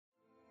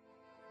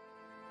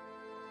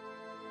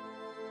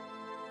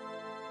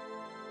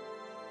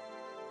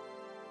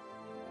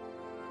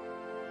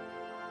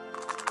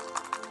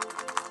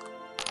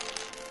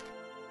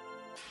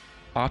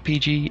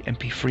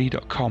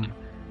RPGMP3.com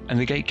and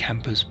the Gate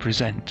Campers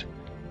present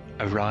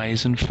a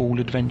rise and fall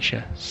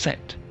adventure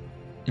set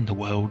in the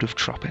world of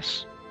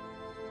Tropis.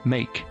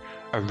 Make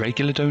a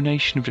regular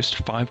donation of just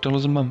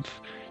 $5 a month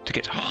to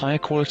get higher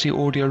quality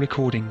audio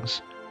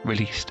recordings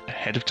released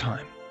ahead of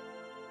time.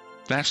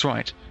 That's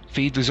right,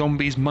 feed the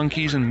zombies,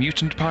 monkeys and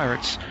mutant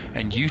pirates,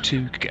 and you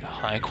too could get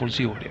higher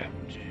quality audio.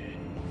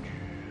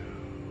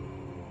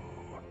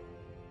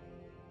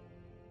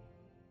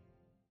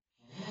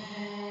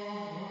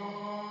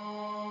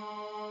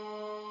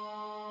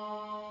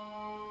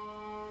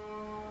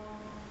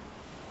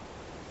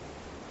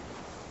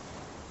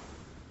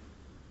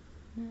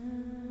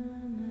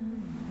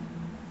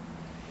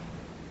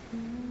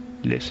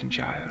 Listen,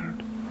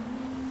 child.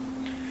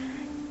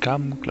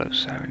 Come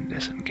closer and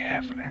listen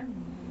carefully.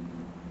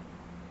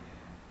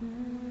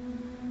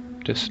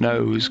 The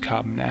snows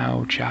come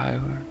now,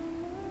 child,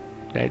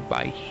 led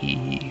by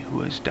he who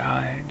has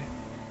died,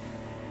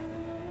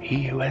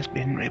 he who has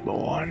been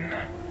reborn.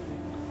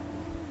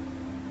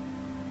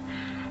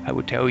 I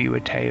will tell you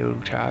a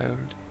tale,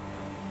 child,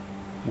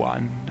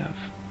 one of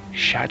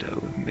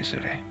shadow and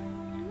misery,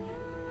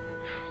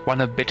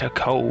 one of bitter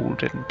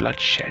cold and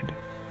bloodshed,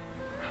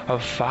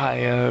 of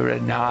fire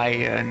and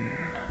iron.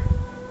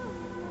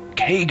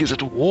 Cag is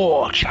at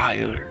war,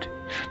 child.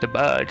 The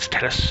birds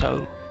tell us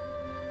so.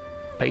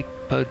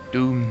 Paper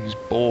dooms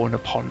borne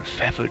upon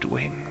feathered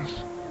wings.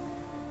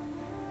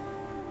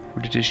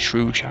 But it is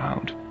true,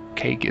 child.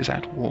 Cag is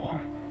at war.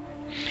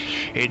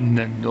 In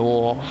the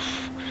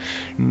north,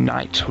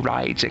 night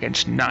rides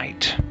against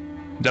night.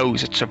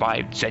 Those that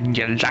survived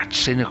Xenia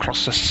Latsin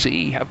across the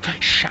sea have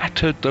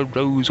shattered the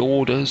Rose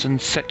Orders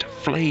and set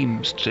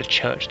flames to the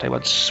church they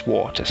once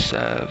swore to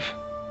serve.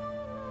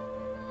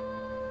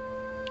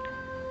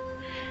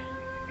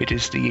 It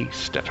is the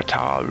East that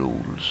Fatar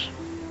rules,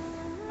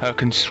 her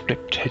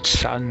conscripted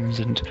sons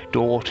and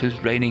daughters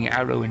raining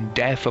arrow and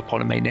death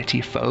upon a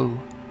Mainetti foe.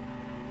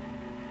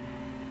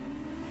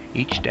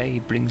 Each day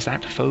brings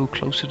that foe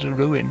closer to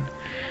ruin,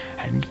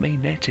 and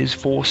Mainet is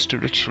forced to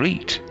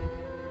retreat.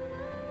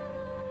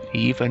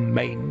 Even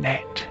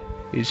Mainet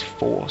is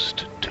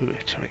forced to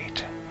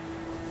retreat.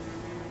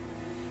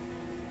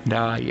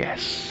 Ah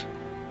yes,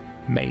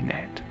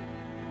 Mainet.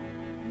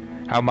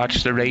 How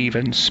much the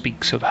Raven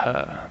speaks of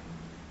her.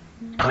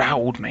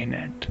 Proud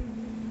Mainet.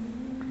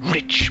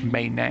 Rich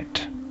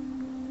Mainet.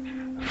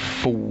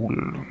 Fool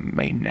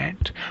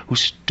Mainet, who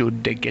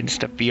stood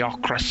against a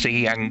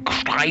theocracy and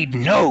cried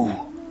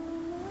no!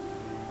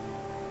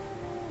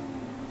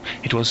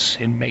 It was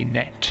in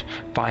Mainet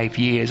 5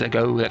 years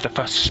ago that the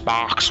first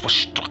sparks were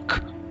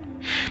struck.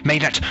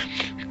 Mainet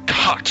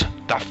cut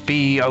the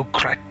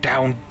theocrat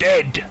down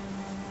dead.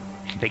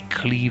 They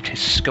cleaved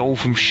his skull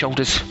from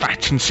shoulders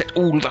fat and set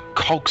all the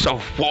cogs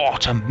of war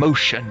to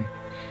motion.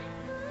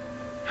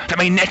 The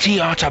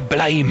Mainetti are to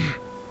blame.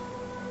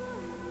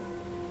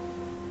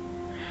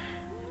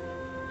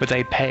 But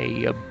they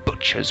pay a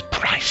butcher's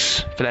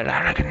price for their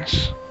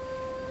arrogance.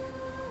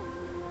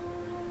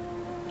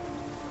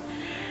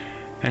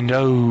 And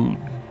oh,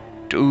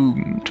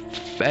 doomed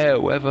fair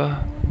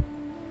weather,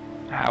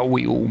 how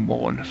we all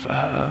mourn for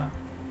her.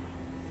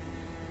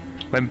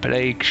 When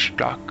plague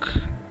struck,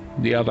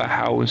 the other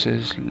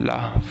houses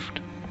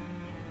laughed,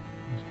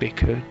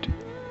 bickered,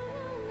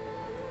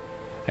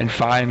 and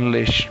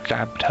finally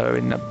stabbed her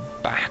in the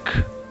back.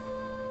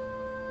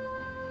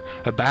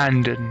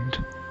 Abandoned,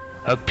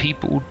 her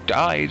people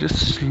died a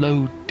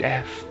slow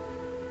death.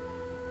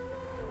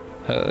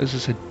 Hers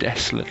is a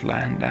desolate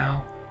land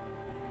now,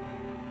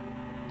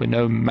 where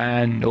no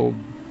man nor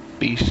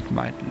beast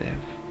might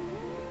live.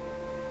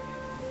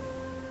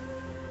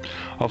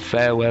 Of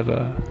fair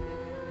weather,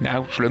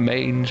 now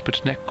remains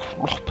but a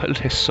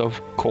necropolis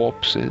of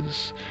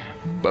corpses,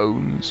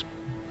 bones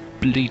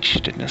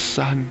bleached in the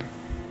sun.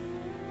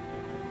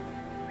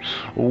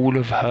 All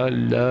of her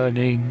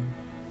learning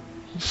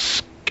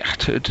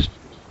scattered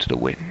to the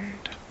wind.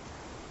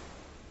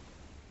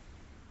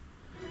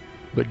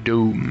 But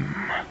doom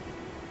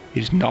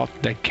is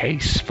not the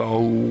case for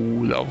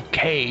all of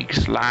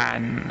Cag's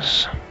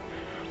lands,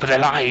 for there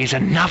lies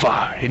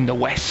another in the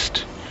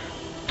west.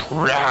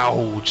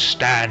 Proud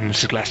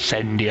stands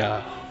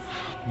Glacendia,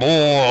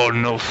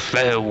 born of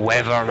fair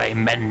weather a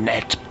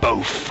Mainet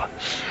both,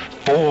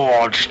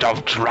 forged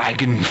of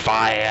dragon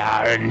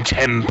fire and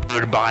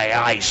tempered by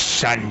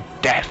ice and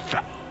death.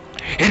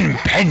 In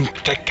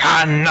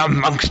Pentacan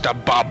amongst the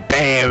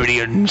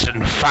barbarians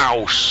and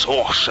foul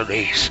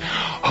sorceries,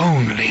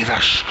 only the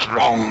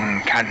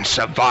strong can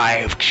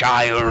survive,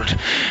 child,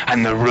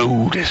 and the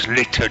road is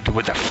littered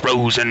with the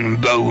frozen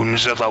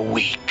bones of the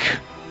weak.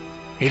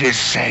 It is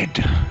said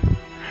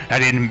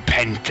that in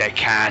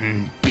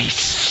Pentacan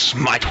beasts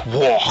might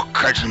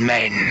walk as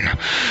men,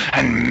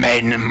 and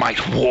men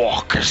might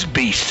walk as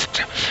beasts,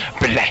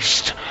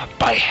 blessed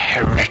by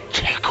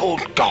heretical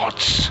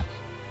gods.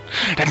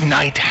 That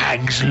night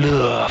hags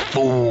lure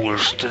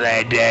fools to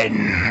their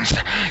dens,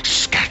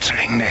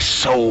 scattering their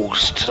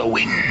souls to the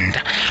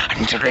wind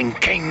and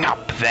drinking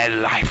up their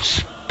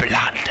life's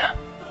blood.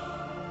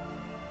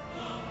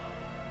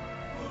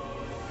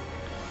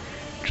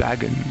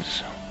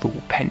 dragons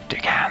rule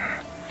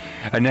Pentacan,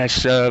 and their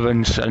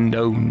servants are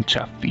known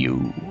to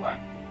few.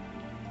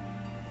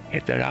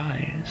 Yet their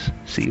eyes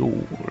see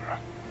all.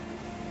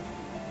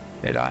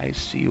 Their eyes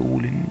see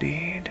all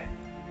indeed.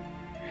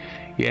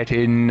 Yet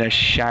in the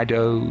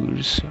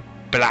shadows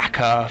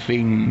blacker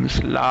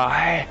things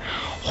lie,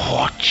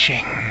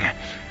 watching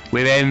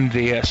with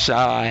envious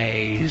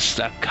eyes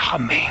the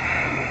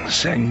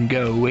comings and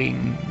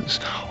goings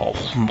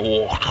of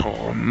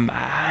mortal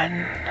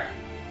man.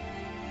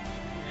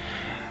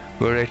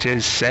 For it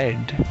is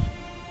said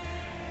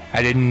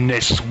that in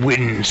this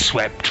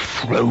windswept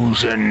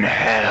frozen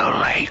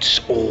hell hates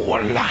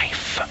all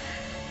life,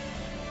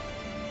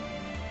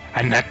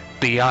 and that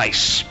the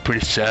ice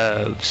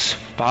preserves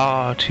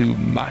far too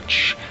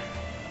much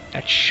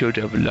that should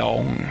have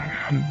long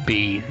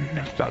been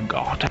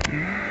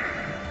forgotten.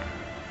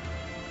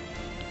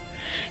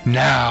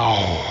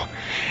 Now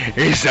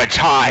is the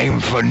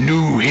time for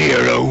new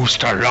heroes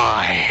to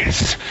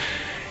rise.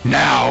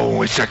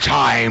 Now is the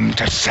time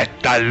to set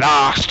the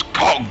last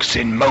cogs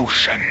in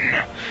motion.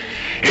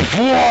 If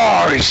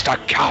war is to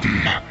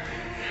come,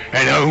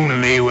 and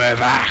only with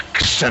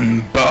axe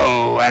and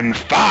bow and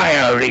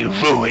fiery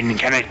ruin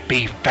can it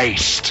be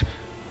faced.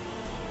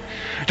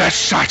 The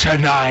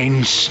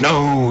Saturnine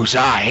snows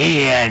are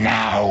here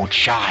now,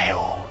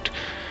 child.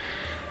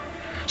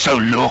 So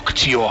look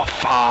to your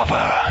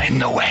father in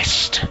the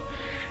west.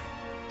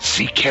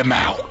 Seek him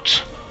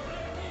out,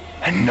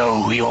 and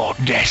know your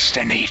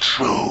destiny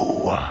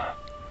true.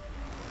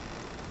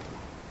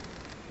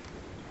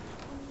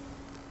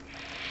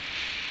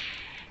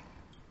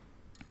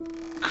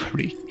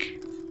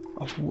 Creak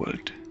of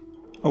wood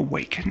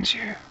awakens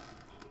you.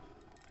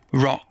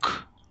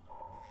 Rock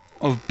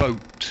of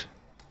boat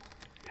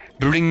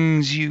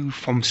brings you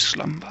from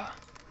slumber.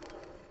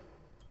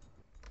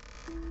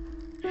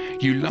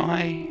 You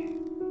lie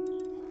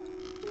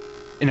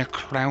in a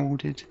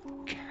crowded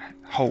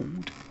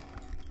hold.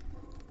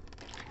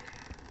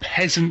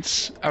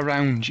 Peasants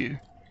around you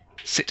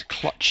sit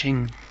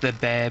clutching their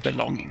bare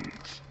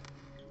belongings.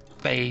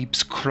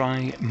 Babes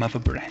cry at mother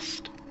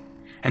breast,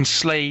 and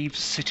slaves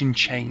sit in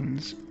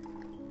chains,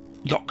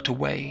 locked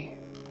away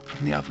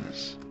from the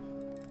others,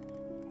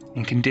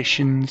 in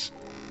conditions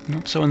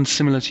not so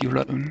unsimilar to your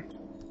own.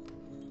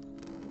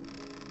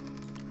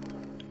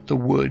 The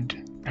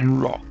wood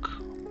and rock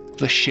of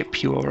the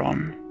ship you are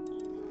on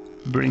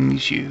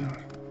brings you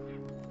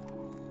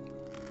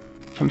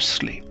from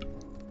sleep.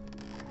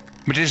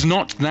 But it is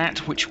not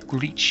that which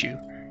greets you.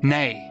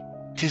 Nay,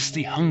 it is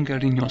the hunger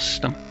in your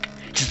stomach.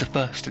 It is the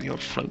thirst of your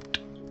throat.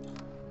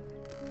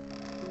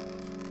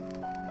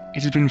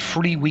 It has been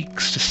 3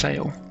 weeks to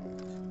sail.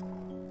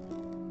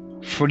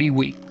 3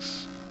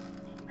 weeks,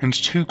 and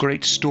 2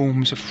 great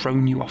storms have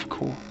thrown you off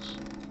course.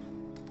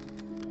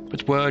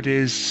 But word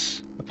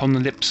is upon the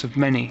lips of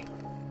many,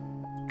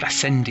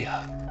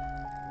 Glacendia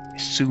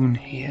is soon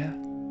here,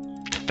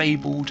 the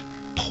fabled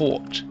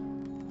port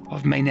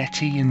of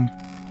Mainetti and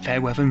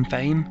fair weather and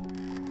fame,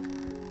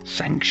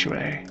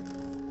 sanctuary,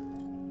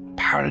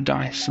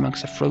 paradise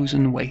amongst the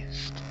frozen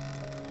waste.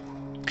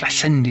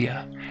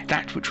 Glacendia,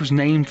 that which was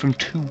named from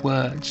 2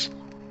 words,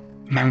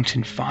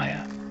 mountain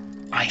fire,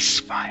 ice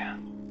fire.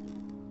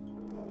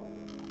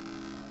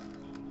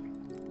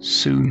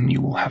 Soon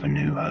you will have a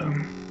new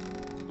home,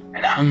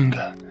 and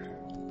hunger,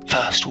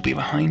 thirst will be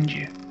behind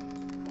you.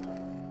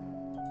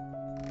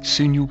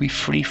 Soon you will be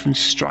free from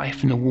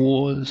strife and the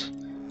wars.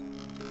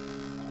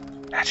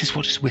 That is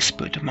what is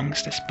whispered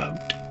amongst this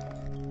boat,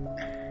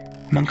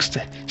 amongst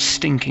the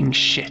stinking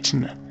shit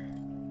and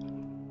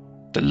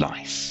the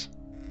lice.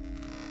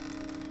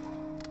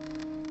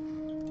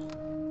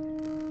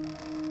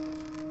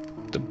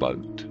 The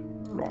boat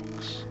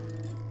rocks.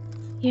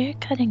 You're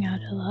cutting out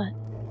a lot.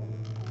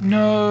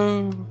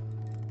 No.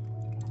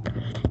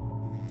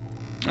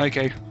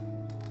 Okay.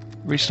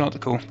 Restart the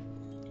call.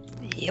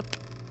 Yep.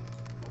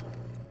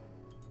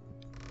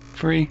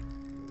 3,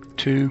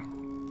 2,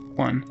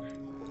 1,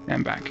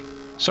 and back.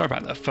 Sorry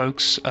about that,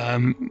 folks.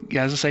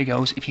 Yeah, as I say,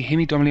 girls, if you hear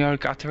me dominantly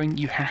guttering,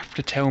 you have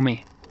to tell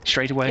me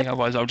straight away. Yep.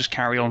 Otherwise, I'll just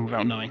carry on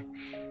without knowing.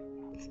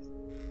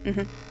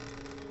 Mm-hmm.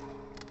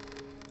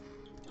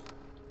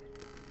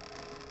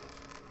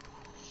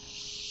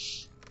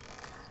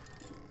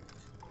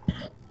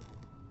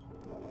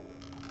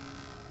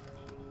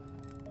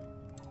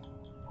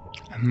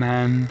 A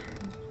man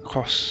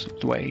across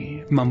the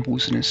way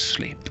mumbles in his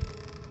sleep.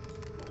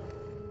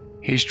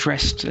 He is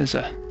dressed as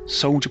a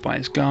soldier by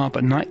his garb,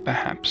 a knight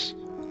perhaps,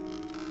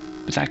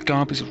 but that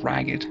garb is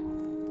ragged,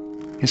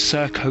 his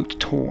surcoat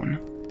torn,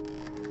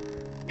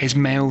 his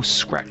mail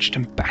scratched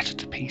and battered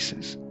to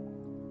pieces,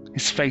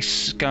 his face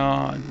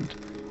scarred.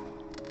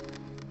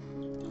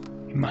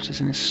 He mutters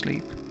in his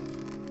sleep.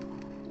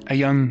 A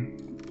young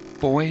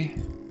boy?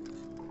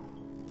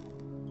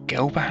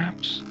 Girl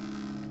perhaps?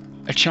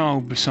 A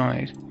child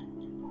beside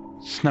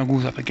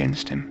snuggles up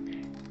against him.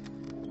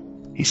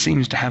 He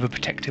seems to have a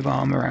protective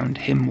arm around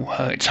him or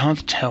her. It's hard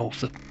to tell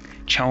if the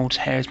child's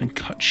hair has been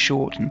cut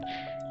short and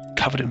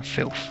covered in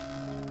filth.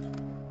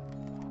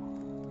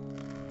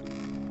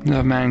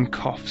 Another man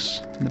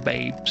coughs, and the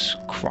babes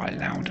cry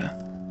louder.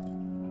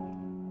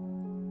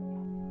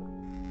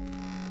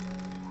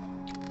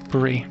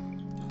 Bree,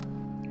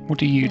 what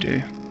do you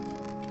do?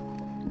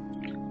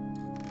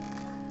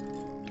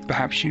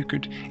 Perhaps you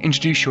could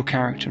introduce your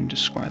character and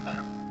describe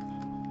her.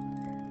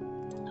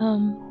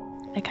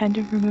 I kind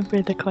of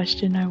remember the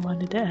question I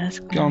wanted to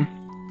ask. Go on.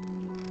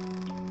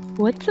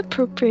 What's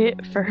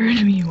appropriate for her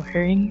to be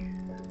wearing?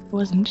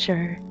 Wasn't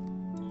sure.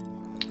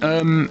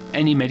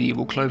 Any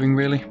medieval clothing,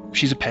 really.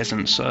 She's a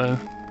peasant, so...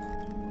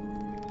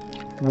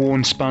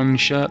 worn spun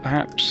shirt,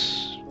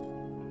 perhaps?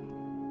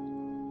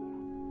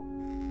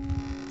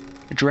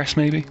 A dress,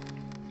 maybe?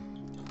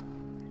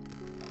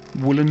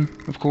 Woolen,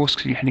 of course,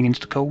 because you're heading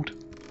into the cold.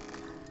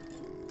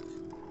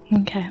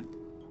 Okay.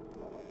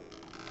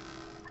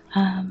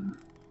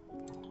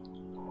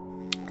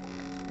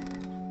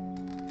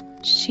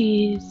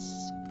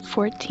 She's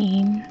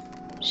 14.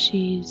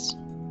 She's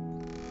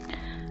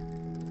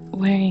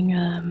wearing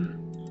a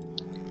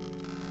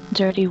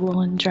dirty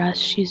woolen dress.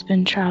 She's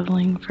been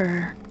traveling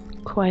for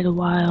quite a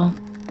while.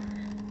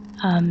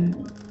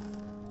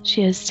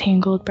 She has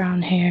tangled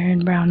brown hair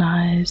and brown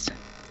eyes.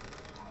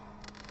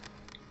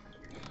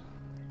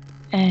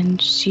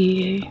 And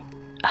she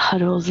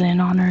huddles in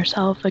on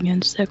herself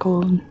against the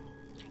cold.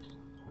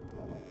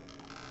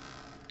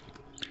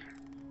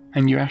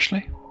 And you,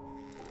 Ashley?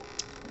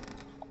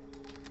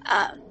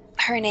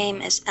 Her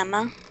name is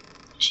Emma.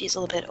 She's a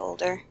little bit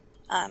older,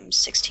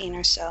 16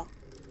 or so.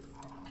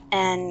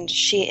 And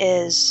she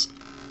is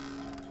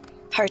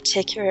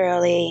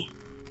particularly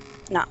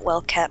not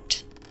well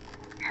kept.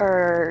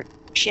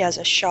 She has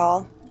a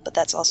shawl, but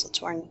that's also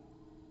torn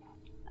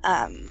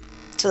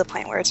to the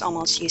point where it's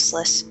almost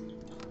useless.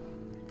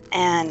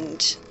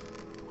 And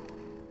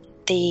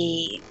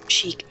she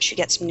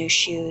gets some new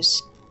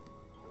shoes.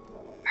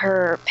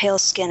 Her pale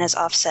skin is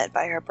offset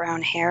by her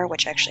brown hair,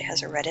 which actually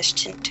has a reddish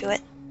tint to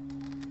it.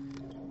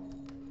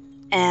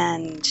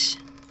 And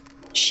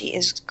she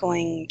is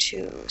going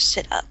to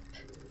sit up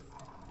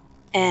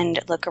and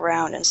look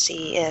around and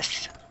see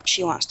if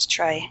she wants to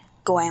try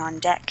going on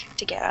deck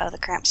to get out of the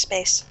cramped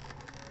space.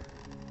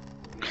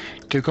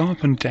 To go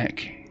up on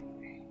deck,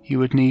 you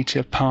would need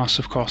to pass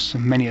across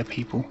many a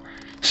people.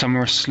 Some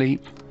are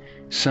asleep,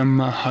 some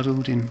are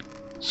huddled in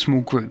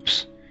small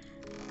groups.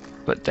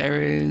 But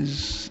there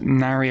is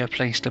nary a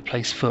place to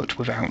place foot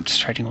without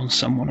treading on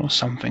someone or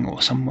something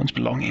or someone's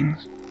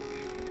belongings.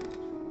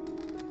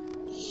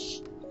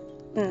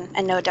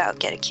 And no doubt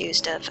get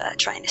accused of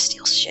trying to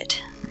steal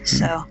shit.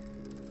 So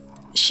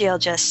she'll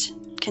just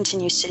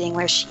continue sitting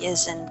where she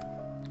is and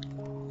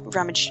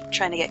rummage,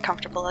 trying to get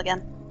comfortable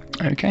again.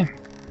 Okay.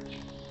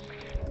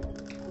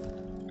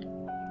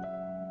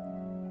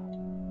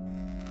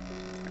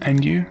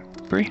 And you,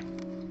 Bree?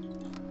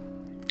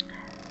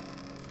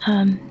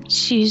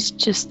 She's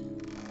just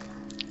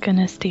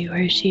gonna stay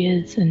where she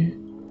is and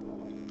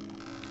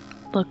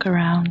look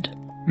around,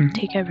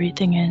 take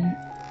everything in.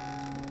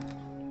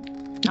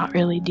 Not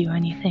really do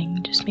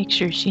anything, just make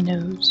sure she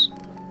knows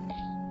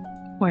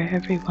where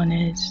everyone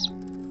is.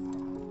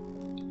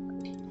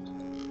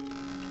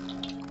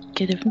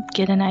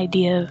 Get an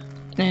idea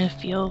and a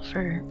feel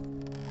for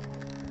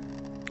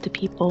the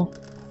people.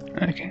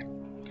 Okay.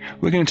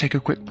 We're going to take a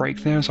quick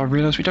break there as I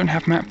realise we don't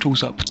have map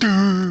tools up.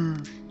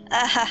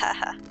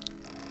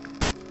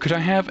 Could I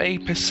have a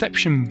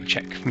perception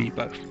check from you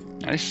both?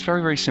 Now this is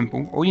very, very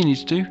simple. All you need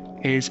to do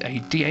is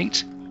a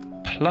d8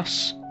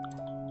 plus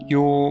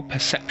your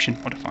perception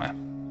modifier.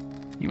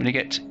 You want to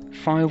get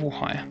 5 or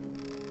higher.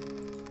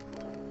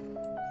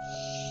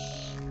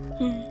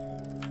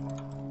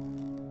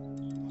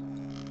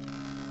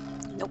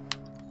 Nope.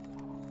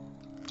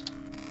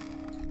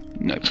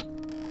 Nope.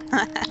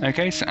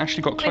 Okay, so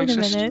Ashley got Wait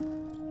closest. a minute.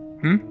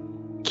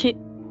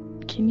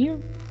 Can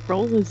you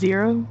roll a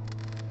 0?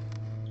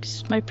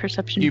 'Cause my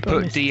perception You bonus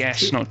put is DS,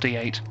 2. not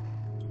D8.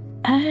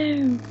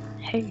 Oh,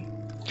 hey.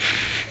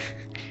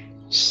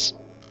 Yes,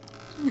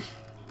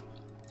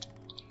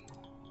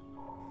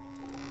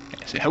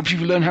 it helps you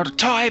learn how to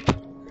type.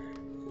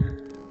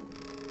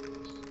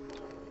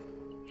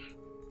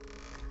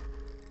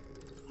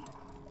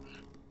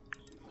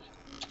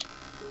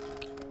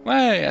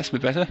 Well, that's a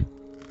bit better.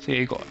 So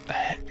you got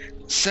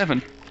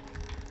 7.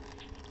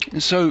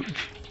 So,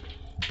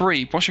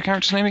 Bree, what's your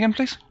character's name again,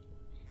 please?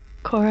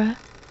 Cora.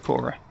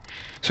 Cora.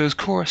 So as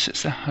Cora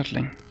sits there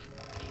huddling,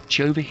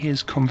 she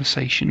overhears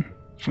conversation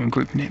from a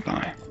group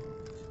nearby.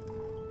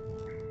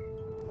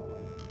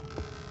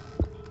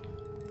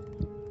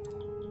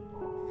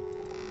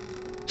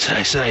 So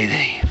they say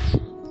the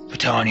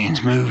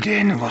Saturnines moved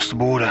in across the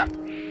border.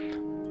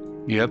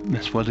 Yep,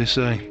 that's what they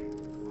say.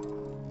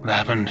 What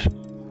happened?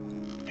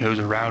 It was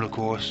a rout, of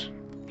course.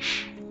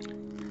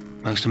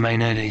 Most of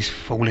Maynard is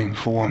falling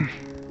for them.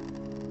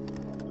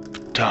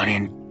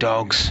 Saturnine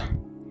dogs.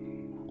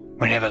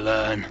 We never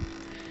learn.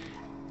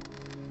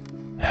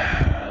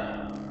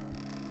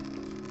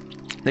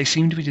 They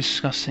seem to be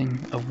discussing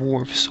a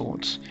war of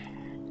sorts.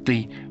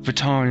 The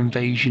Vitar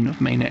invasion of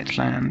Mainet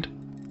land.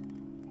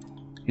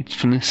 It's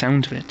from the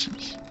sound of it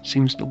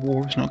seems the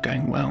war is not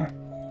going well.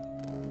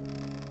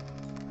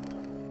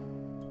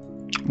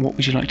 What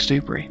would you like to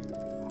do, Bree?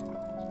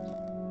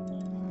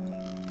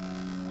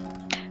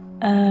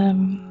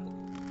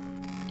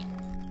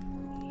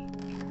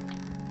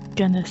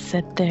 Gonna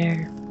sit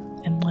there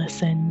and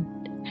listen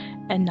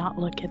and not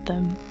look at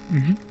them.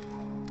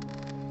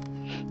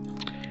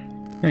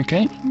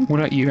 Okay, what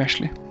about you,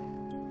 Ashley?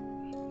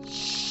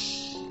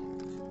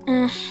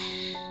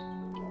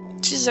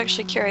 She's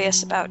actually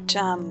curious about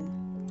the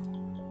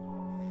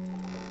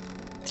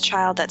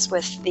child that's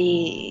with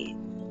the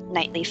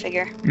knightly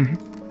figure.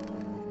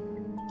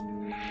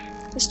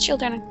 His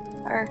children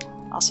are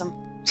awesome,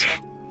 so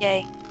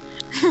yay.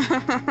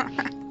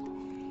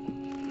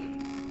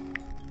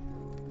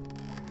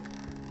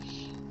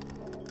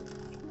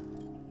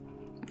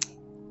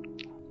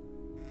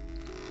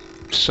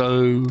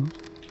 So...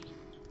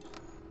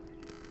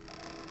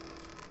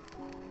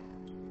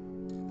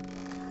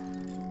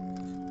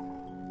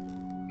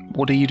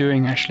 what are you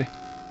doing, Ashley?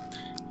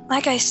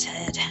 Like I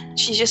said,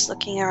 she's just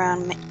looking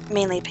around,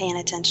 mainly paying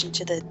attention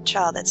to the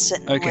child that's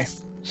sitting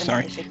with the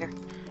knightly figure.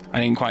 I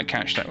didn't quite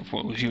catch that.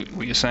 What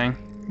you're saying?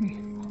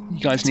 You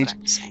guys That's need... what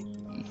I'm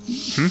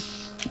saying.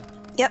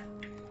 Yep.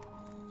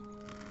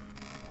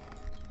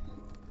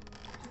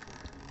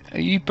 Are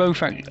you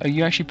both... Are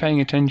you actually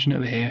paying attention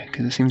over here?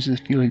 Because it seems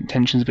as if your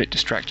attention's a bit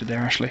distracted there,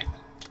 Ashley.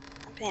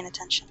 I'm paying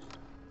attention.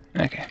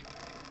 Okay.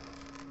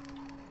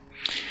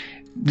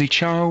 The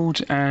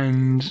child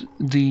and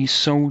the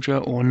soldier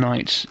or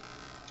knight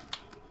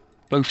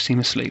both seem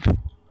asleep.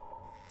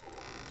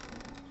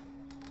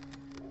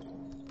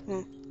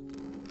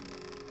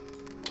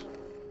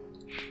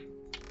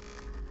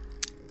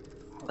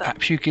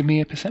 Perhaps you give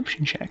me a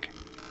perception check.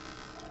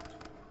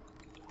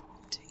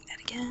 Doing that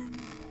again.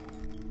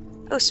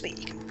 Oh, sweet,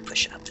 you can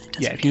push up.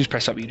 Yeah, if you just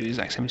press up, you do the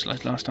exact same as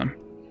last time.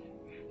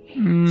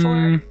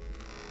 4.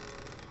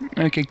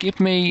 Okay, give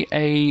me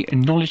a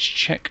knowledge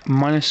check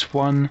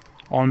 -1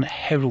 on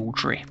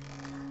heraldry.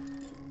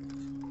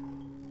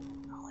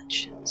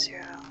 Knowledge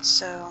 0.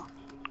 So.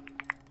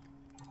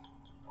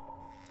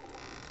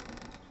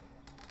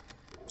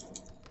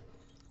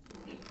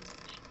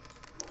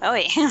 Oh,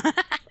 wait.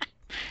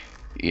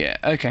 Yeah,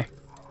 okay.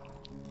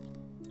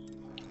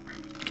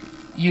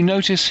 You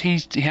notice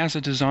he has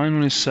a design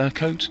on his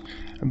surcoat,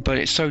 but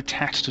it's so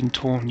tattered and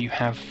torn you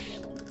have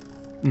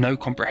no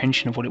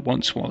comprehension of what it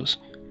once was.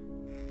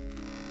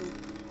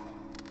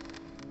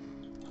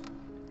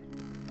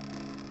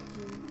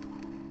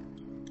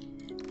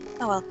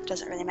 Oh well,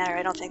 doesn't really matter.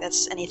 I don't think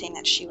that's anything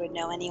that she would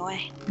know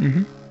anyway.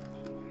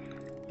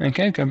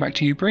 Okay, going back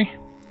to you, Bree.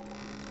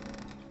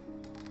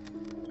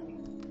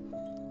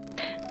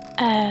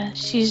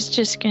 She's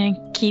just gonna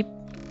keep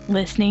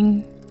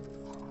listening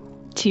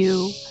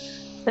to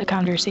the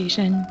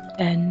conversation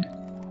and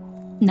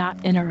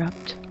not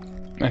interrupt.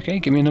 Okay,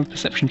 give me another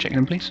perception check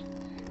then, please.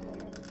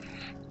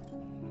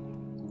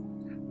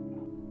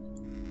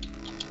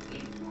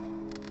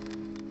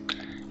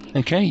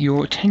 Okay,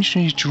 your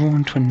attention is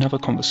drawn to another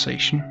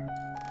conversation.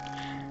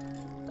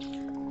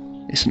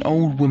 It's an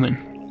old woman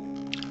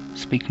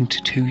speaking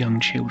to 2 young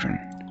children.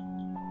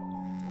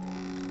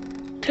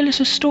 Tell us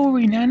a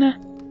story, Nana.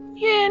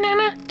 Yeah,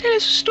 Nana, tell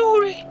us a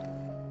story.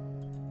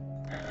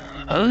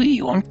 Oh,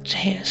 you want to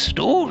hear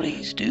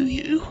stories, do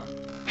you?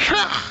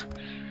 Ha!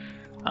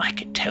 I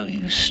could tell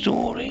you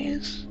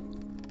stories.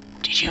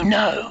 Did you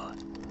know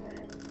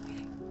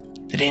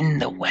that in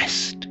the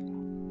West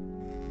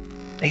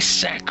they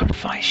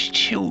sacrifice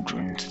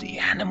children to the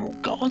animal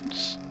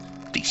gods?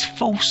 These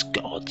false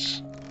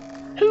gods.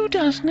 Who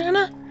does,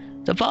 Nana?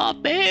 The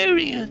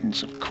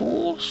barbarians, of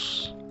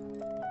course.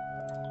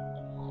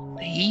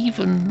 They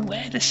even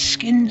wear the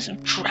skins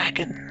of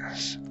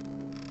dragons.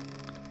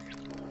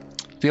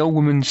 The old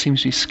woman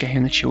seems to be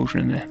scaring the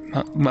children, and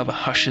their mother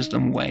hushes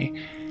them away.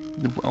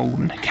 The old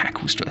woman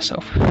cackles to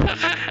herself.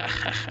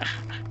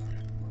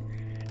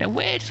 Now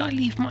where did I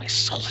leave my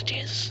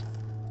sausages?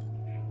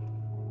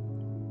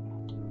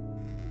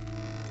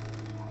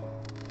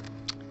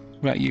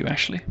 What about you,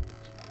 Ashley?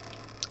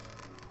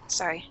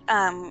 Sorry.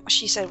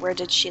 She said, where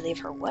did she leave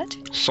her what?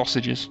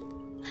 Sausages.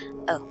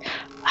 Oh.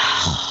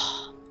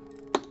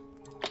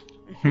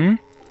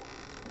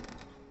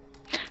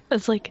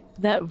 It's like,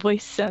 that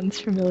voice sounds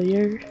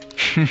familiar.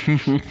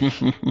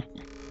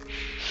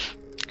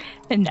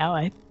 And now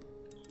I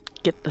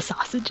get the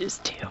sausages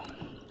too.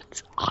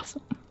 It's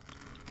awesome.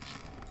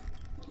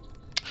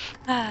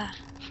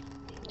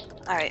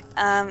 Alright,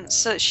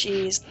 so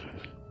she's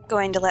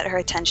going to let her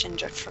attention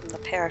drift from the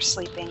pair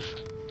sleeping.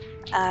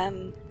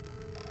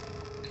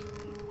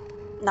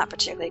 Not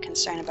particularly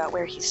concerned about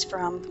where he's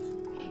from.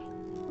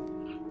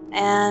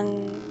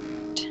 And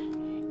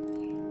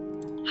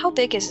how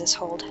big is this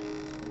hold?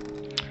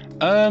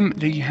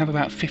 You have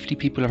about 50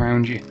 people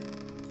around you.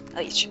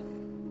 Oh, each.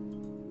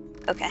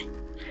 Okay.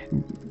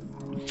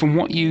 From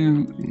what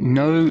you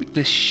know,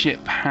 this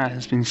ship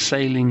has been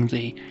sailing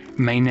the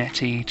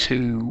Mainetti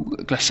to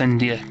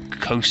Glacendia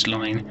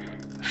coastline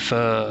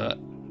for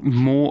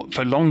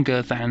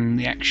longer than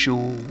the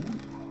actual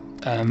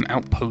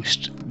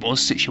outpost was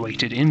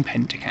situated in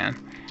Pentacan.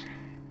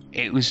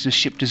 It was a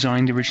ship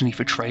designed originally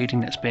for trading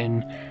that's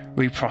been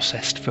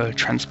reprocessed for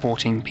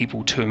transporting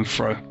people to and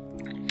fro,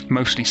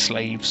 mostly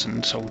slaves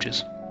and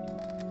soldiers.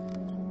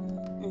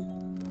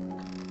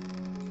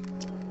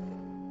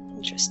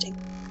 Interesting.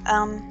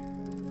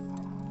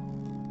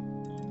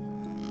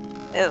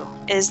 Oh,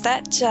 is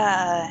that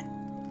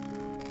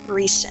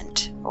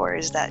recent, or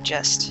is that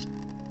just?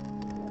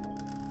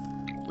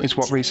 Is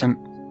what recent?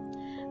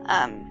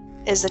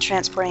 Is the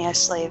transporting of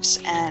slaves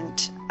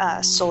and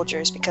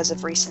soldiers because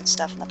of recent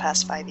stuff in the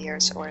past 5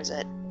 years, or is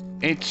it?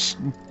 It's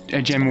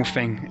a general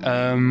thing.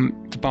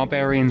 The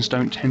barbarians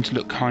don't tend to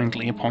look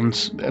kindly upon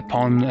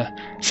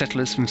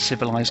settlers from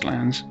civilized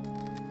lands.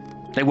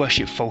 They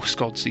worship false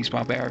gods, these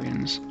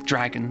barbarians,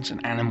 dragons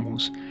and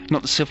animals,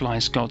 not the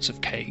civilized gods of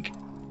Kaig.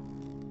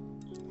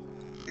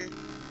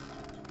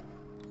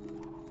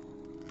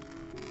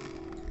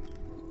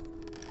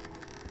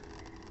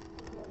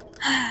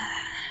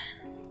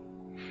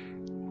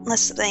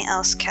 Unless something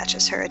else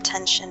catches her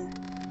attention,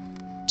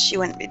 she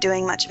wouldn't be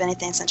doing much of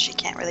anything since she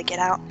can't really get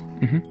out.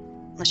 Mm-hmm.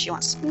 Unless she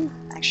wants to.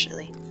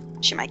 Actually,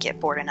 she might get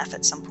bored enough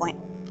at some point.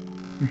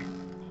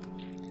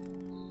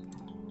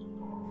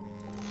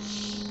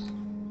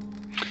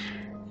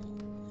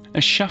 A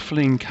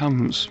shuffling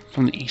comes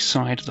from the east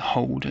side of the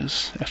hold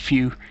as a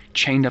few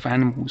chained up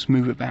animals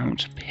move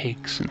about,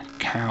 pigs and a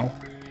cow.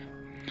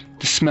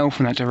 The smell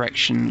from that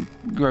direction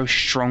grows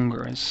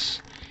stronger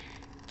as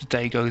the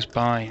day goes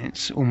by, and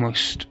it's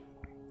almost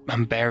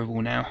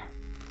unbearable now.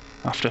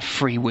 After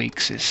 3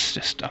 weeks, it's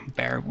just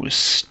unbearable. The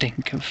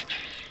stink of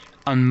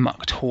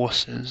unmucked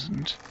horses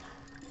and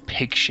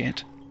pig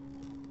shit.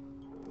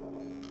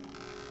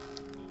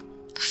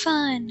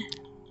 Fun.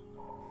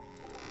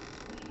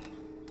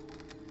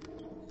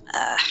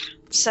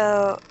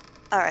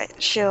 Alright,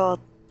 I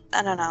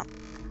don't know.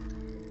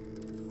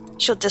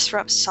 She'll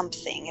disrupt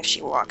something if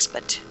she walks,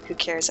 but who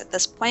cares at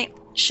this point?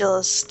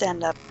 She'll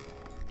stand up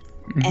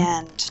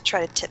and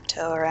try to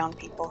tiptoe around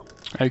people.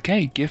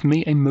 Okay, give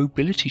me a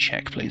mobility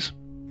check, please.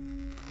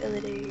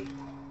 Mobility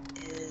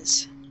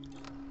is...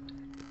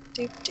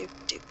 Doop.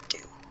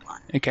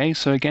 1. Okay,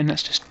 so again,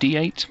 that's just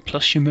D8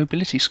 plus your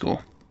mobility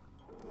score.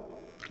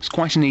 It's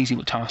quite an easy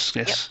task,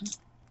 this. Yep.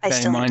 I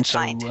still need to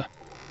find.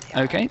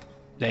 Okay,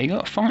 there you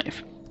go,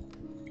 5.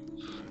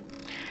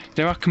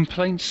 There are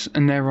complaints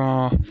and there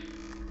are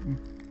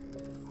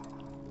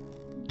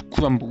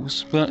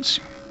grumbles, but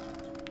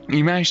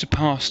you manage to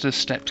pass the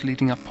steps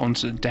leading up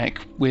onto the deck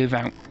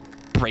without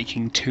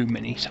breaking too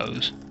many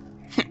toes,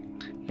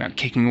 without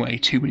kicking away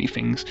too many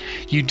things.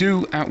 You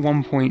do at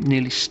one point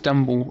nearly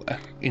stumble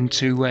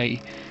into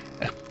a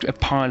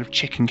pile of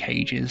chicken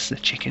cages. The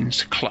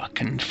chickens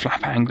cluck and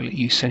flap angrily at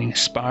you, sending a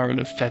spiral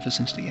of feathers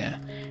into the air,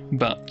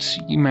 but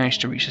you manage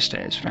to reach the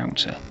stairs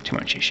without too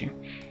much issue.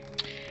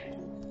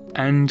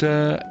 And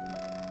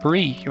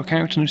Bree, your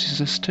character notices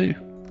this too.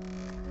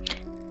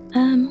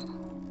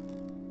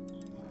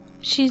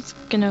 She's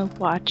gonna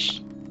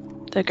watch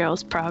the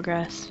girl's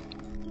progress,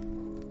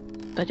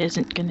 but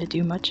isn't gonna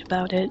do much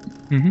about it.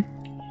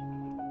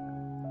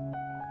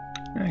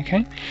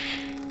 Okay.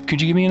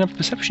 Could you give me another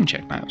perception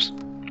check, perhaps?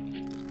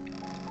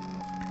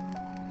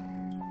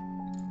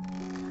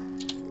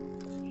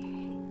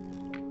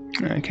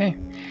 Okay.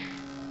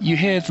 You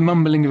hear the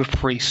mumbling of a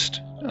priest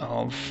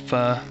of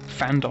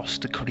Phandos,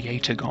 the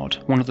creator god,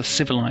 one of the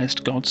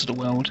civilized gods of the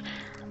world,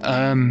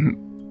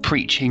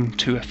 preaching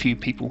to a few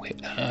people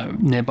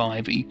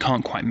nearby, but you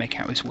can't quite make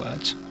out his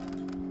words.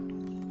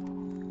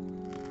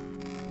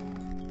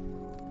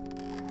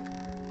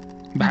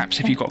 Perhaps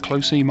if you got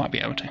closer, you might be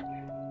able to.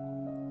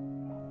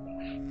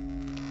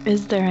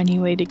 Is there any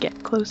way to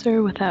get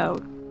closer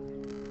without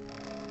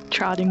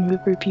trotting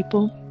over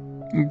people?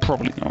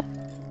 Probably not.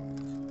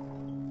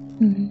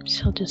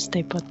 She'll just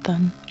stay put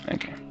then.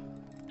 Okay.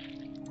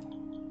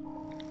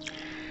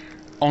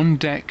 On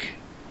deck,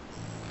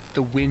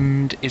 the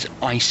wind is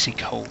icy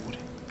cold,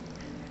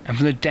 and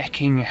from the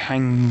decking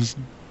hangs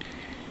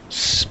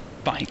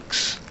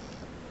spikes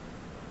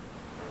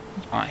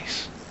of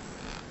ice.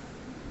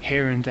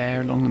 Here and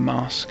there along the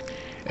mast,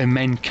 and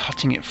men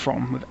cutting it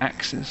from with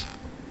axes.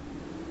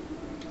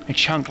 A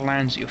chunk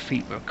lands at your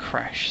feet with a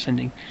crash,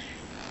 sending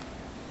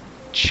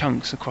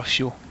chunks across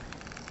your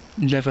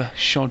leather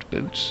shod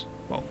boots,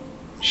 well,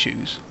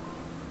 shoes.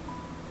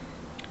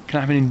 Can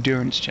I have an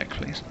endurance check,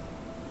 please?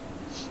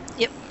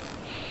 Yep.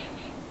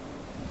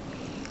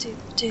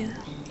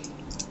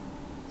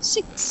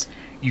 6.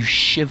 You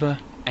shiver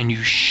and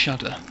you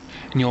shudder,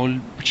 and your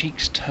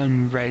cheeks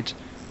turn red,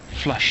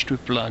 flushed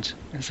with blood,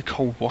 as the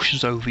cold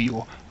washes over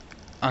your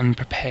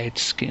unprepared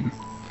skin.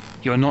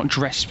 You are not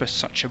dressed for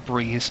such a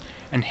breeze,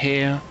 and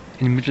here,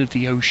 in the middle of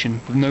the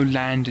ocean, with no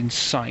land in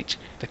sight,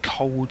 the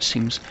cold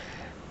seems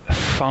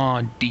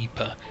far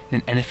deeper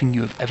than anything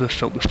you have ever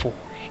felt before.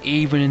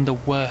 Even in the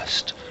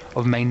worst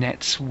of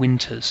Maynette's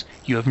winters,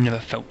 you have never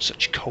felt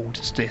such cold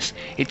as this.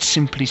 It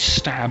simply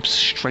stabs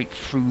straight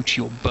through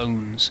to your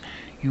bones.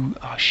 You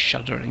are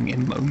shuddering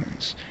in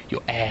moments,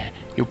 your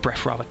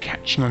breath rather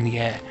catching on the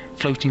air,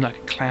 floating like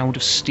a cloud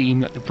of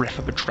steam like the breath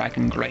of a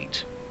dragon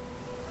great.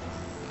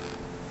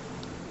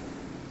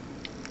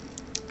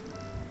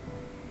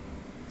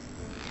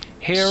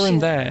 Here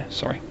and there,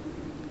 sorry.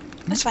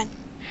 That's fine.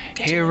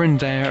 Here and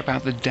there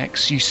about the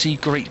decks you see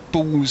great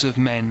balls of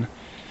men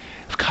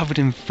covered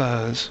in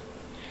furs.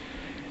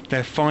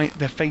 Their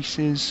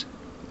faces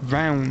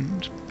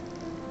round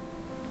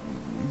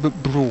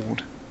but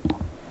broad.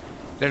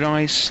 Their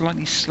eyes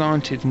slightly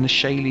slanted in the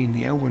Shailene,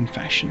 the Elwyn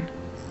fashion.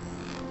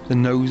 The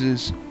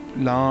noses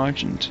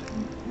large and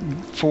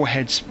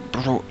foreheads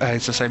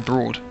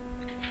broad.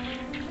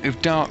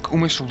 With dark,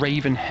 almost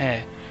raven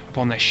hair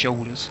upon their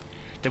shoulders.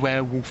 They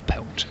wear wolf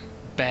pelt,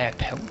 bear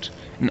pelt,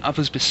 and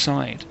others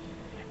beside,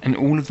 and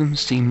all of them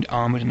seemed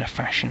armoured in a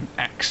fashion,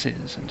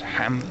 axes and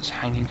hammers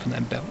hanging from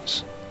their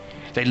belts.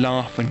 They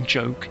laugh and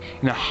joke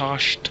in a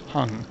harsh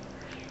tongue,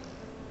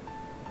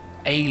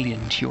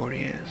 alien to your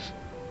ears.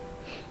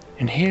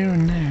 And here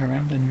and there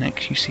around their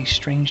necks you see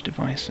strange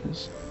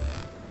devices.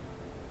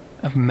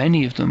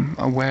 Many of them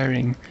are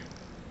wearing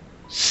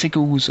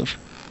sigils of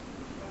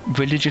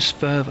religious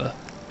fervour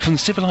from the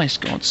civilized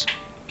gods,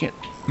 yet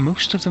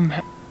most of them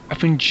have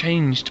been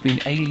changed to be in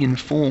alien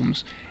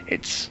forms.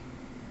 It's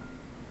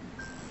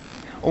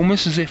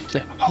almost as if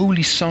the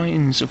holy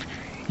signs of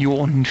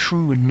your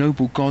true and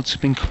noble gods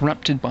have been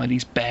corrupted by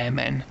these bear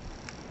men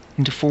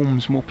into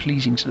forms more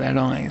pleasing to their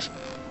eyes,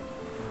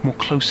 more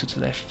closer to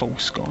their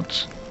false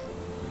gods.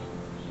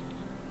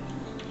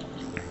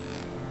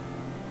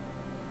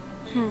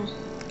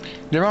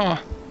 There are,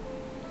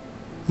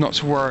 not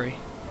to worry,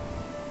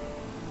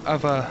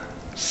 other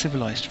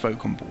civilized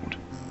folk on board.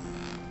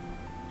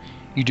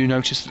 You do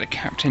notice that the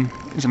captain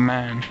is a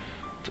man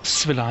of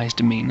civilized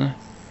demeanour,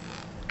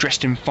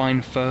 dressed in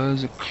fine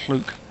furs, a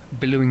cloak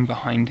billowing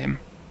behind him.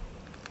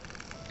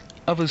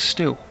 Others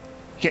still,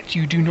 yet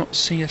you do not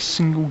see a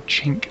single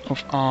chink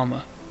of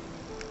armour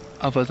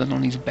other than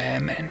on his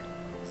bare men.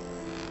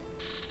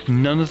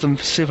 None of them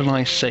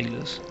civilized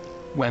sailors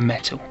wear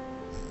metal.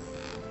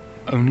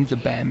 Only the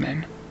bear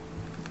men.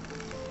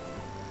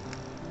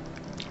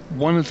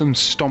 One of them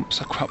stomps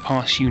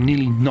past you,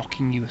 nearly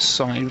knocking you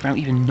aside without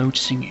even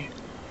noticing you.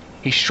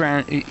 He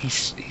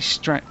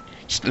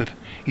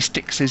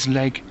sticks his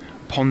leg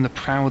upon the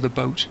prow of the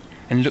boat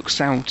and looks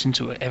out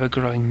into an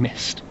ever-growing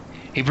mist.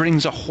 He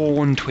brings a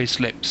horn to his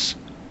lips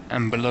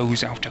and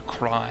blows out a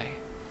cry,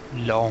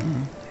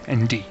 long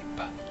and deep.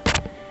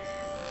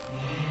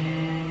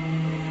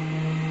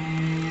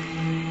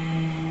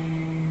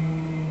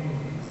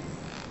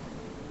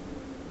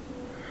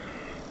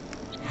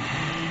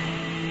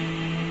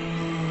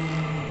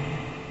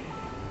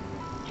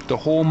 The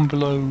horn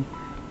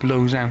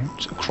blows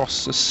out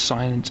across the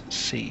silent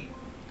sea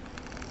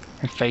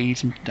and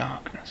fades into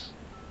darkness,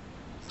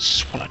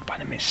 swallowed by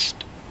the mist.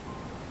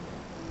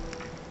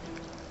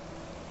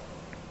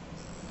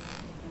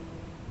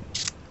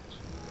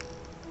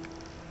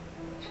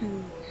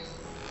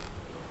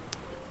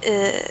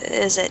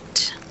 Is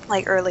it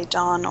like early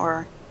dawn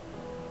or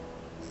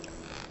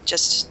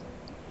just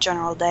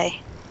general day?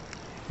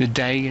 The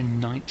day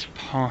and night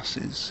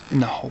passes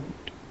in the hold,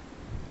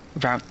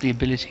 without the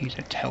ability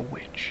to tell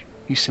which.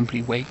 You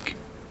simply wake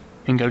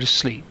and go to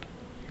sleep.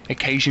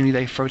 Occasionally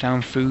they throw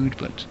down food,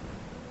 but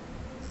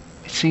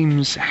it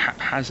seems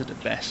haphazard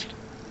at best.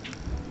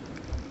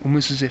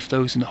 Almost as if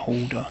those in the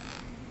hold are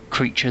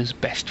creatures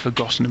best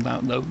forgotten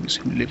about those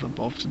who live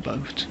above the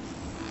boat.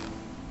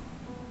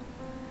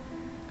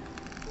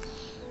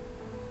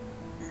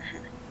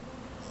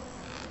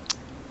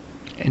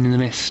 And in the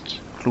mist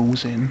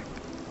crawls in,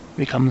 it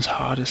becomes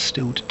harder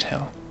still to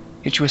tell.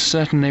 Yet you are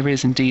certain there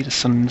is indeed a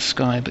sun in the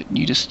sky, but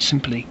you just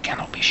simply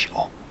cannot be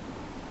sure.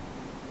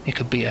 It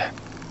could be a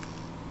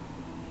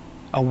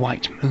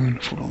white moon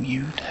for all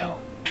you tell.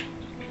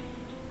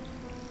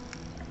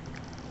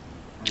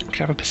 Could you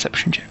have a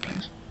perception check,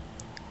 please?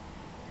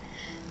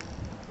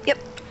 Yep.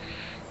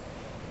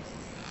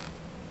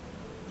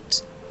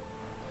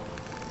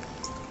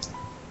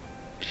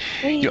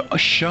 Your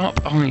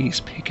sharp eyes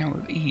pick out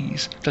with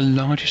ease the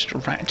largest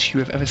rat you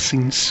have ever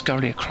seen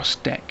scurry across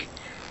deck.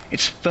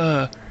 Its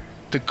fur,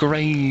 the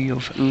grey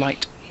of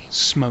light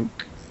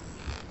smoke.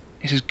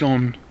 It is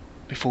gone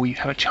before you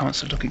have a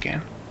chance to look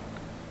again,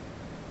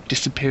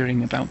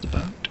 disappearing about the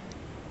boat.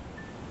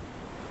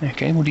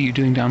 Okay, what are you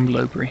doing down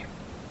below, Bree?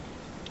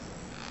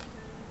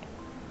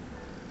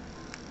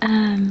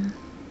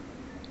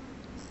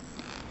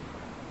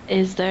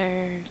 Is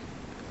there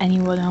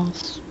anyone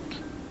else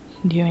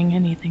doing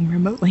anything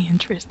remotely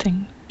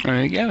interesting?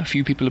 Yeah, a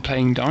few people are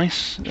playing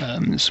dice.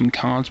 There's some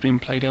cards being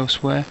played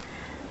elsewhere.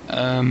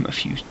 A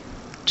few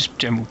just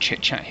general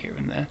chit chat here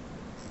and there.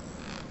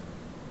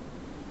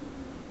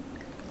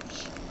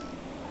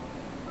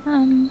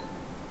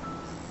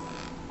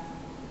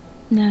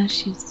 No,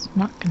 she's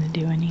not gonna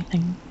do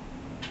anything.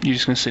 You're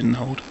just gonna sit and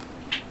hold?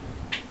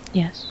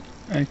 Yes.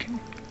 Okay.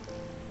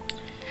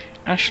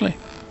 Ashley,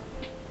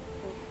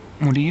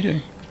 what do you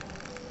do?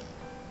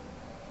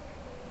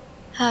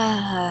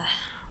 The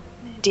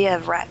idea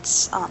of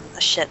rats on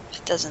the ship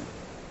doesn't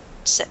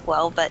sit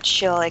well, but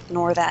she'll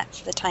ignore that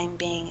for the time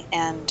being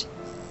and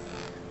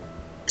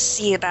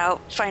see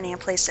about finding a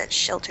place that's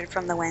sheltered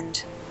from the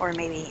wind, or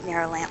maybe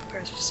near a lamp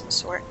of some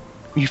sort.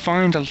 You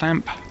find a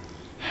lamp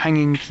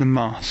hanging to the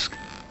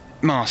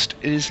mast.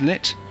 It is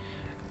lit,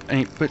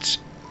 but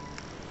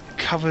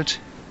covered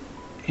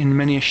in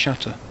many a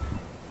shutter.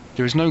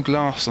 There is no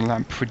glass on the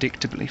lamp,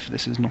 predictably, for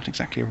this is not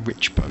exactly a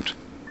rich boat.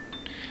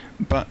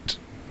 But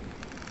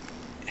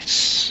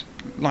it's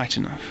light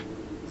enough,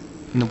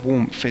 and the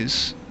warmth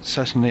is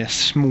certainly a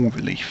small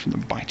relief from the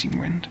biting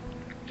wind.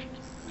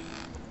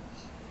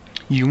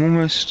 You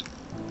almost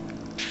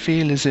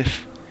feel as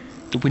if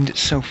the wind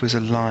itself was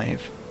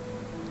alive,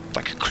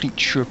 like a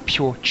creature of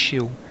pure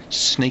chill,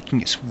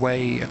 snaking its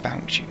way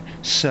about you,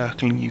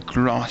 circling you,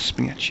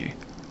 grasping at you,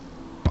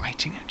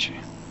 biting at you.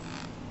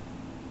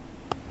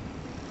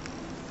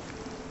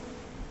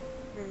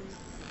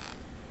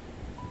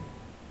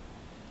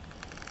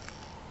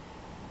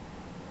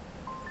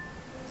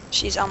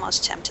 She's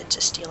almost tempted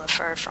to steal a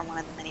fur from one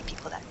of the many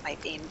people that might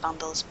be in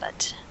bundles,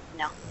 but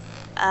no.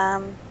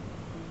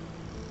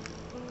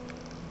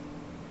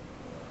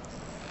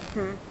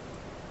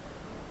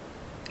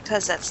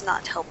 Because that's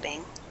not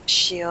helping,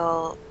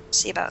 she'll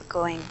see about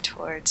going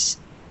towards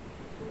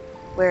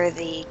where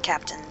the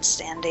captain's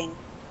standing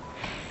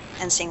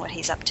and seeing what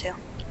he's up to.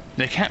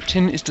 The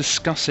captain is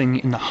discussing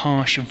in the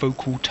harsh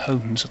vocal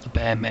tones of the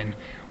bear men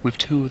with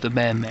two of the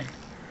bear men.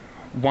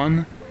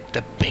 One,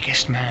 the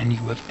biggest man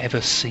you have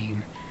ever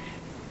seen,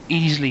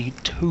 easily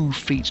 2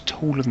 feet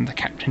taller than the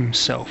captain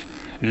himself,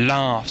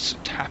 laughs,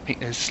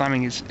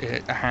 slamming his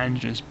a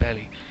hand in his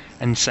belly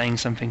and saying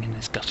something in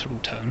his guttural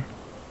tone.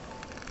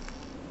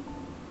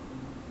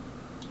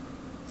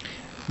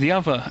 The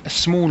other, a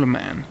smaller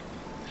man,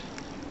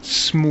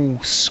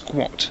 small,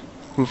 squat,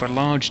 with a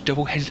large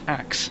double-headed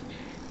axe,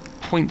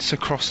 points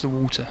across the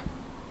water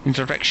in a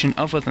direction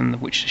other than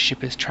which the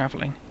ship is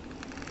travelling,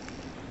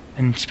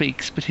 and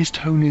speaks, but his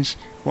tone is,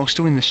 while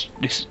still in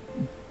this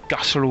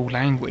guttural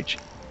language,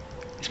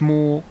 is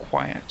more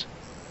quiet.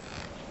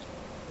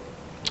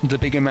 The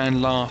bigger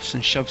man laughs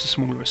and shoves the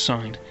smaller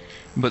aside,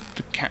 but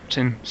the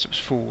captain steps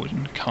forward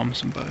and calms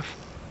them both.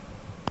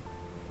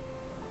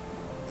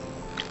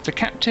 The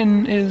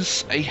captain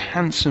is a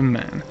handsome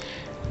man,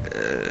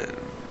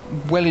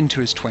 well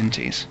into his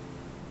 20s.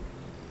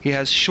 He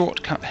has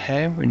short-cut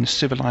hair in the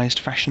civilized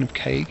fashion of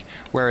Kaig,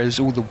 whereas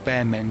all the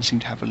bear men seem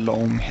to have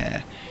long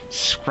hair,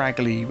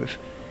 scraggly with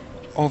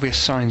obvious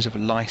signs of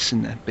lice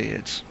in their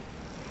beards.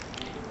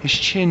 His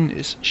chin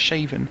is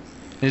shaven,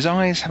 and his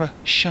eyes have a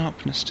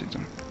sharpness to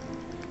them.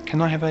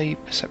 Can I have a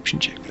perception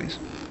check, please?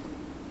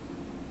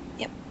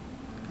 Yep.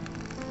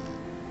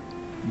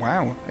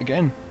 Wow,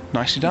 again,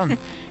 nicely done.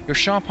 Your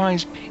sharp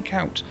eyes pick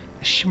out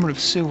a shimmer of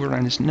silver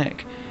around his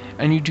neck,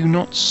 and you do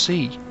not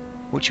see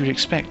what you would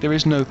expect. There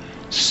is no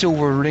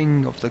silver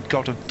ring of the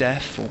god of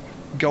death or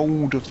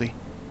gold of the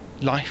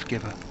life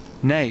giver.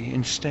 Nay,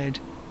 instead,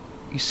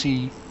 you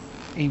see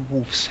a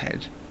wolf's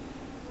head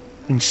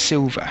in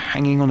silver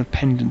hanging on a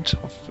pendant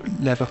of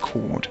leather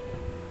cord.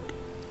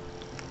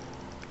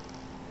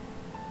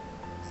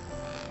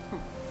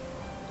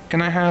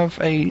 Can I have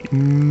a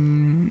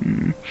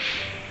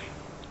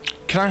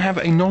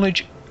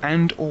knowledge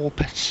and or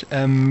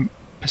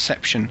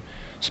perception?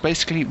 So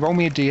basically, roll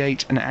me a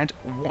d8 and add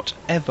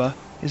whatever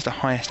is the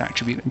highest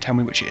attribute and tell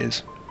me which it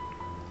is.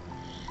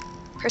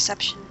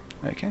 Perception.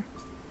 Okay.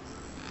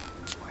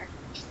 4.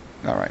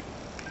 Alright.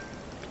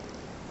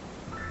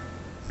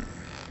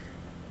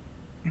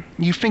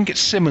 You think it's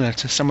similar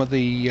to some of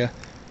the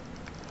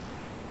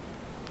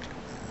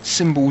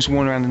symbols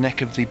worn around the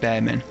neck of the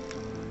bear men.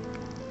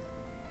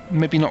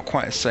 Maybe not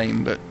quite the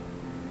same, but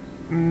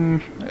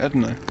I don't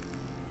know.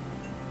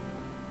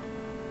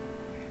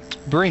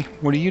 Bree,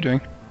 what are you doing?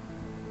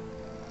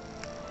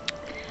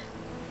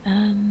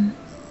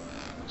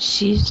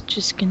 She's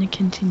just gonna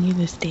continue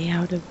to stay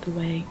out of the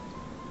way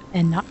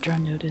and not draw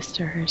notice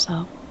to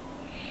herself.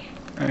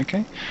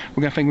 Okay.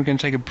 We're gonna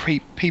take a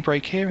pee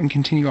break here and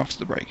continue after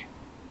the break.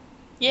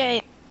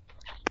 Yay.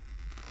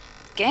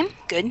 Game?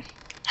 Good.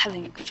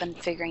 Having fun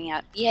figuring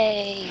out,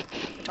 yay,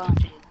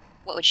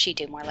 what would she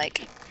do more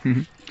like?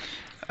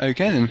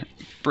 Okay then.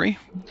 Bree,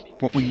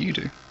 what will you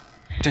do?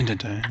 Dun dun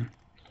dun.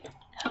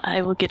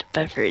 I will get a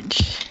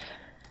beverage.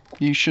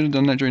 You should have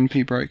done that during the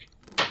pee break.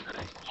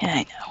 Yeah,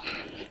 I know.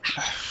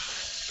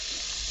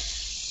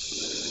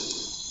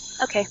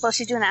 Okay, while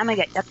she's doing that, I'm gonna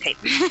get duct tape.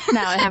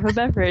 Now I have a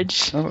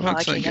beverage. Oh,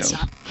 that's okay, so that's good.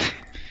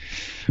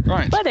 not.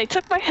 Right. But I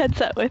took my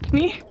headset with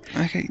me.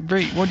 Okay,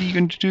 Bree, what are you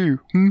going to do?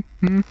 I'm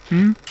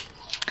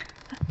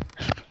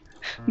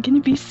gonna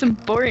be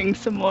boring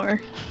some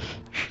more.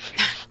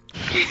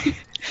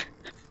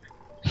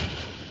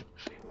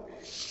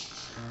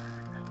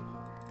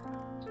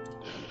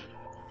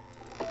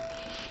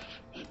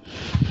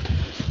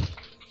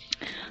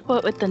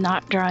 What with the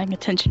not drawing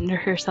attention to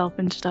herself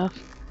and stuff.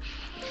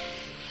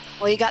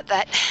 Well, you got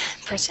that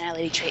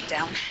personality trait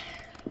down.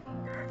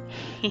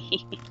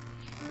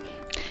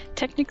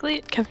 Technically,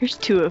 it covers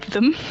 2 of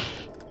them.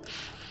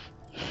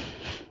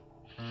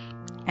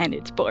 And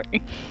it's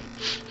boring.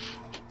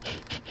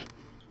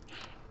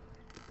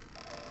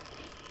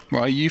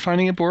 Well, are you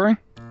finding it boring?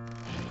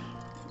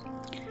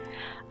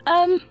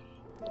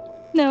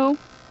 No,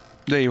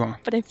 There you are.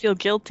 but I feel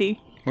guilty.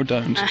 Or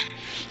don't.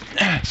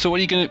 So what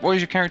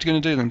is your character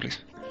gonna do then, please?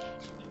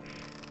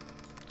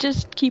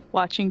 Just keep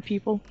watching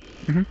people.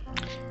 Okay,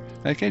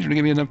 do you want to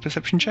give me another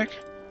perception check?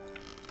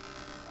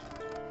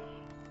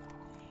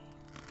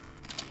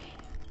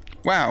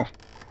 Wow.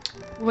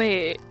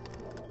 Wait.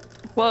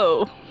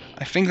 Whoa.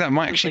 I think that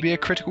might actually be a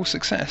critical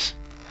success.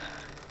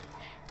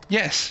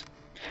 Yes,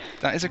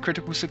 that is a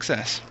critical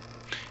success.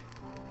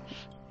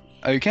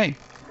 Okay.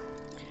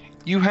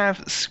 You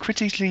have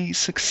critically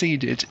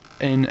succeeded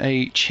in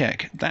a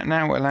check. That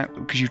now allows,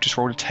 because you've just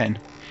rolled a 10.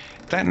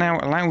 That now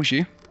allows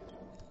you...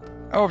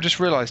 Oh, I've just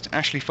realised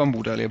Ashley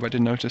fumbled earlier, but I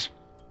didn't notice.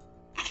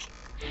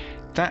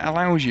 That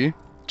allows you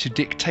to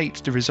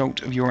dictate the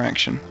result of your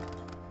action.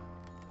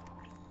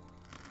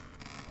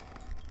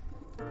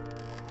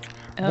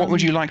 What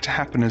would you like to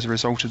happen as a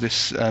result of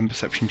this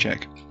perception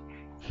check?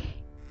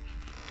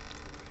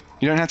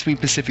 You don't have to be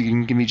specific, you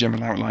can give me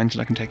general outlines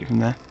and I can take it from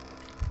there.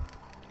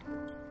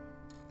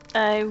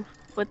 I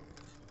would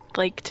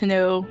like to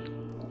know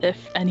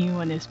if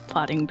anyone is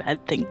plotting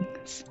bad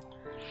things.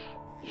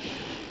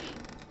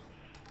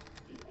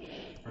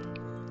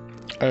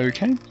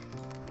 Okay.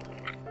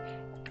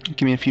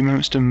 Give me a few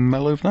moments to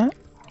mull over that.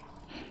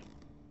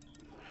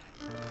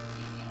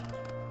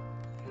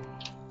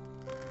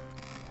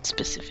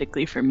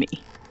 Specifically for me.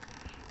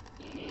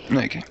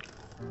 Okay.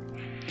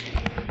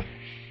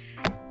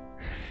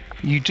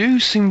 You do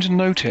seem to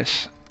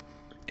notice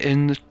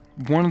in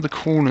one of the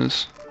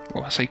corners,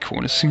 well I say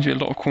corners, seems to be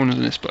a lot of corners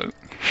in this boat.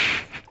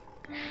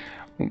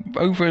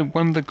 Over in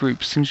one of the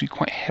groups seems to be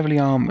quite heavily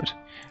armoured.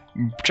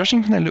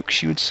 Judging from their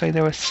looks, you would say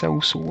they were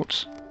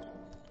sellswords.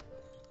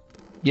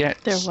 Yeah.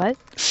 They're what?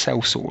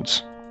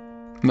 Sellswords.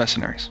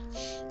 Mercenaries.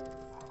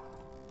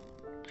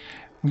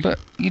 But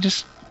you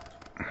just...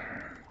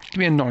 Give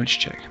me a knowledge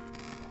check.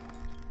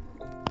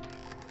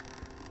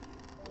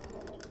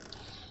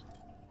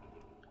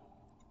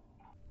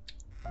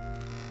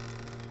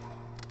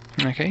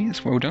 Okay,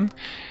 it's well done.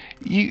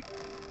 You...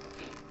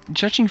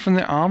 Judging from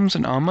their arms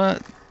and armour,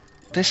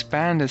 this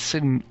band has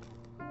seen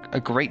a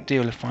great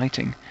deal of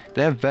fighting.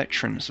 They're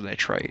veterans of their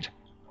trade.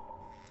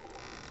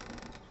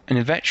 And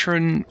a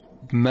veteran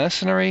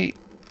mercenary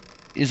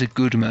is a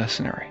good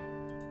mercenary.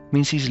 It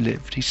means he's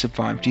lived, he's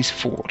survived, he's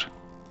fought.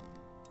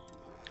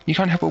 You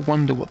can't help but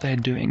wonder what they're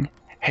doing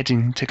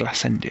heading to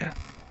Glacendia.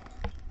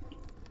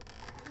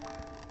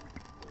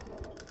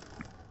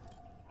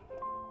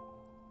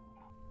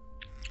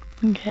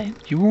 Okay.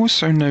 You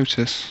also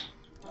notice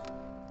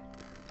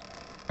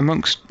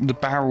amongst the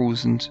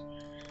barrels and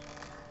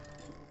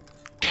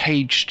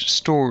caged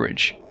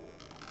storage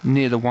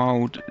near the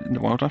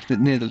wildlife,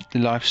 near the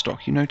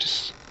livestock, you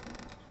notice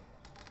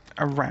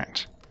a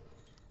rat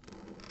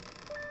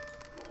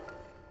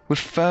with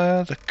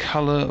fur the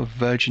colour of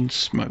virgin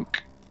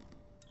smoke.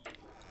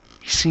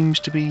 He seems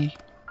to be...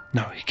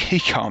 No, he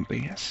can't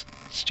be. That's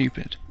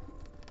stupid.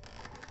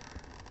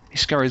 He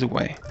scurries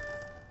away.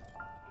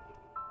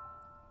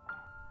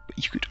 But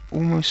you could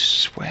almost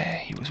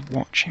swear he was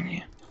watching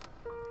you.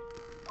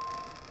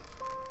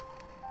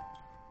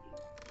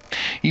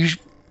 You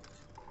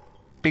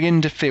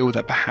begin to feel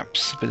that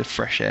perhaps a bit of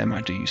fresh air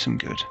might do you some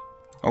good.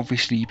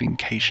 Obviously, you've been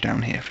caged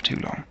down here for too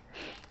long.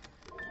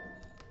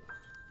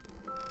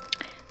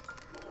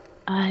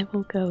 I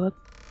will go up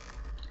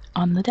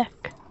on the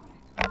deck.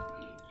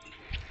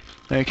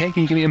 Okay,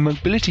 can you give me a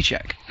mobility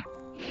check?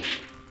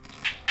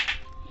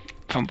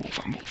 Fumble,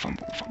 fumble,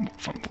 fumble, fumble,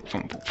 fumble,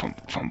 fumble,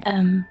 fumble,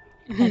 fumble.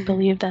 I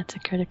believe that's a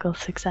critical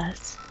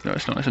success. No,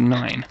 it's not. It's a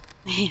 9.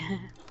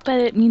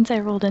 But it means I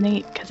rolled an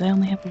 8 because I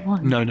only have a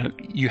 1. No,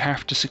 you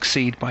have to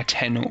succeed by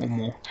 10 or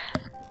more.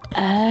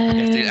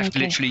 Okay.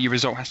 Literally, your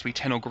result has to be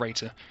 10 or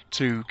greater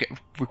to get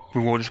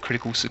rewarded with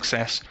critical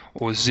success,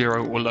 or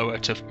 0 or lower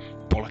to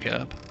bollock it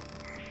up.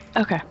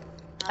 Okay.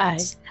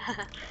 Nice.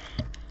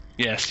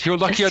 Yes, you're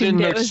lucky I didn't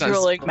assumed it notice was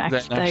rolling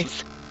max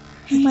dice.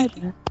 My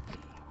bad.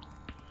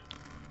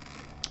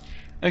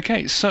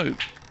 Okay, so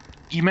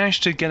you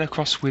managed to get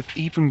across with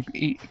even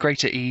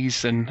greater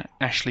ease than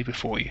Ashley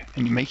before you,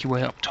 and you make your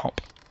way up top.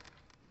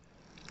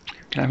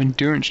 Can I have an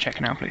endurance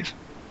check now, please?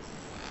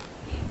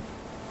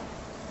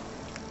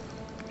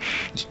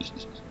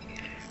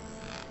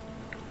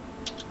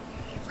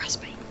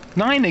 Frostbite.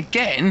 9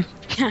 again?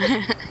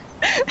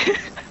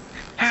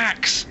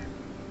 Hacks!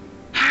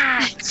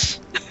 Hacks!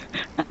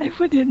 I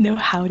wouldn't know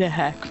how to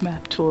hack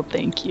map tool,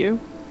 thank you.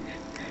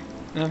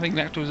 I think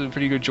that was a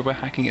pretty good job of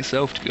hacking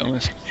itself, to be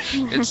honest.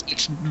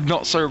 It's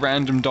not so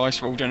random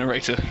dice roll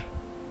generator.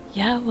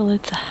 Yeah, well,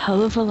 it's a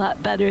hell of a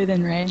lot better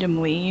than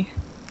randomly.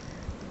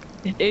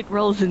 It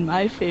rolls in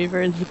my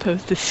favor as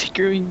opposed to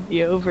screwing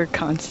me over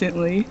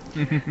constantly.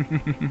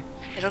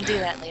 It'll do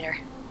that later.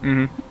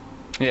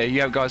 Yeah,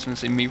 you guys haven't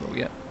seen me roll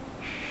yet.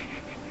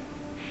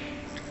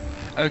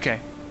 Okay.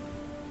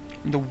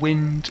 The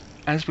wind,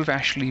 as with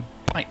Ashley,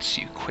 bites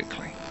you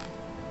quickly,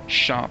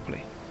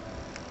 sharply.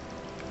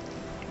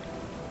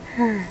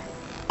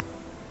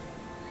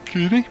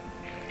 Excuse me?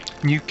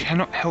 You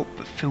cannot help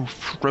but feel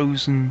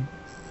frozen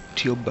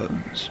to your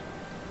bones.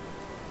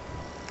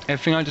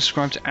 Everything I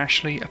described to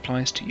Ashley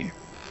applies to you.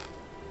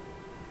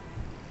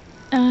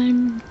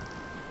 I'm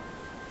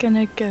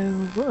gonna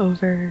go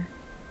over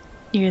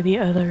near the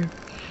other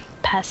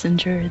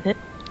passenger that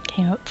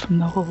came up from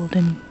the hold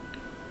and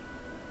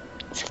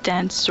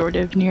stand sort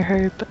of near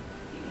her, but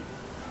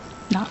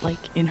not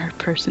like in her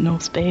personal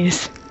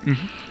space.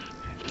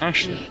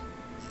 Ashley,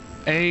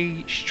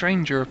 a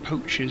stranger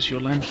approaches your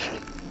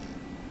lantern.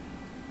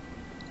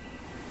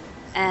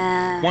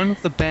 One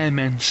of the bear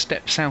men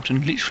steps out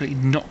and literally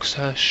knocks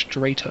her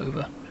straight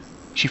over.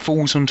 She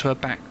falls onto her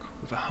back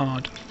with a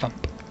hard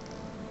thump.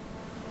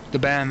 The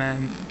bear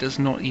man does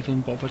not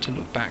even bother to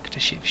look back to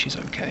see if she's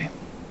okay.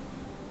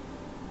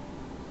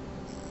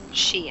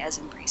 She as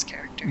in Bree's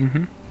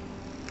character.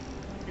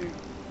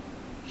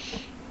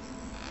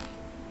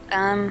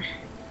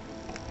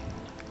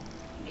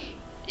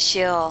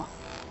 She'll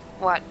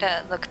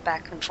look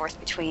back and forth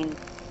between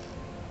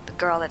the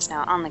girl that's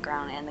now on the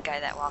ground and the guy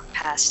that walked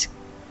past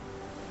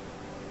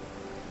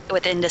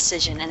with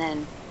indecision, and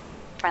then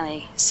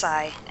finally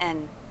sigh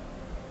and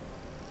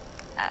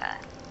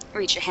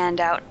reach a hand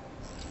out,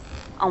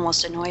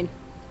 almost annoyed.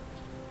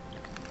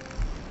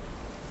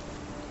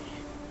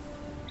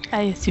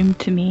 I assume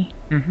to me.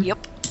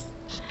 Yep.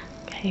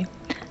 Okay.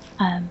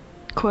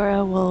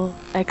 Cora will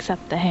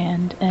accept the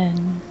hand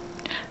and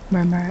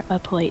murmur a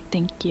polite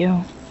thank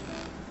you.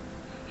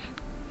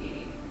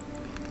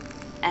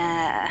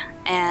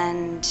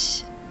 And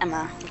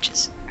Emma, which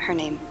is her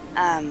name,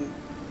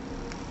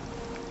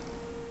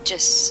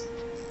 just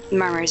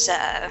murmurs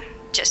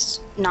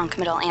just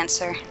non-committal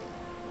answer,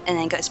 and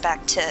then goes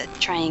back to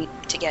trying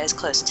to get as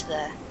close to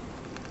the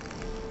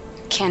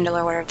candle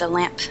or whatever, the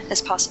lamp,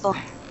 as possible.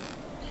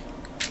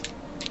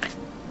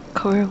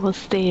 Cora will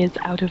stay as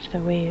out of the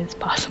way as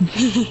possible.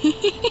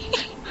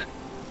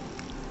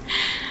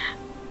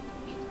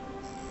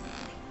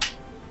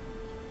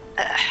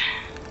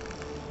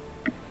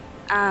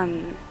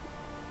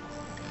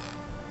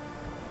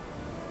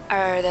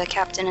 Are the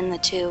captain and the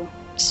two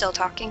still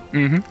talking?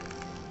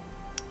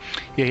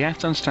 Yeah, you have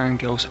to understand,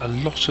 girls, a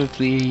lot of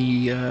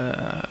the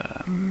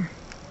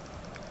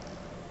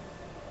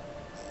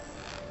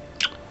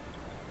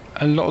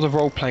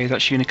role play is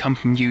actually going to come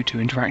from you two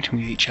interacting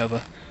with each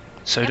other.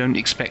 So don't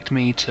expect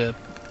me to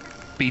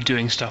be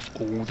doing stuff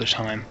all the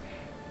time.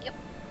 Yep.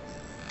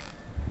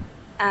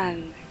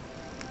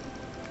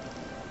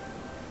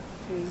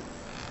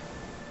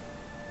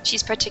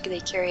 She's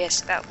particularly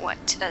curious about what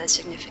the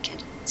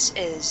significance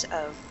is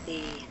of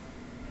the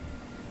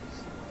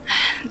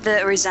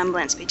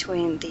resemblance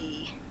between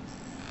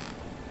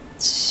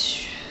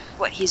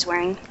what he's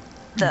wearing,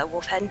 the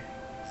wolf head,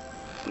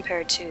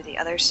 compared to the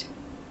others.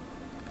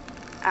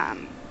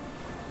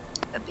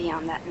 But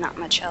beyond that, not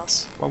much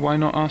else. Well, why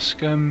not ask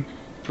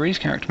Bree's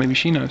character? Maybe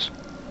she knows.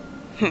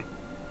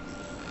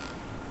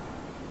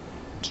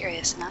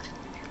 Curious enough.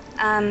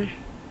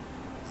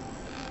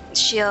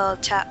 She'll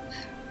tap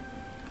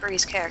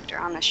Bree's character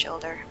on the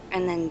shoulder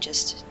and then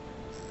just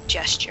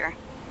gesture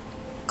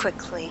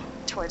quickly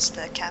towards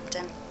the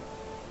captain,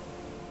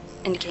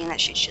 indicating that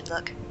she should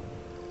look.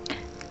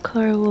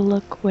 Cora will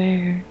look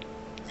where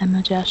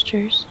Emma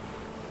gestures.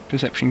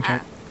 Perception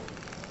check.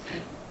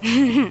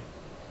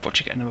 But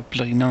you get another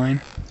bloody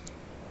 9.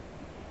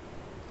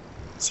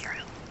 0.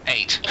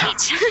 8.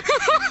 8.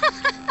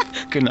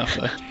 Good enough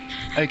though.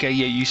 Okay,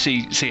 yeah, you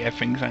see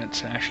everything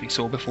that Ashley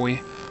saw before you.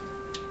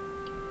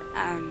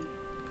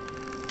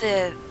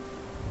 The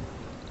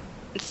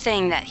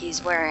thing that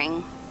he's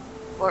wearing,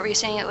 what were you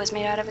saying it was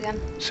made out of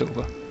again?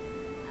 Silver.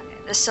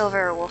 Okay, the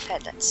silver wolf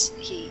head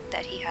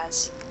that he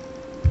has.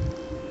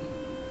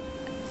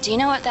 Do you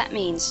know what that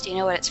means? Do you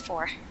know what it's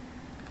for?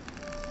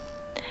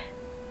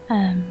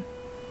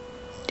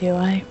 Do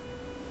I?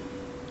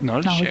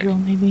 Knowledge check. Roll,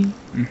 maybe?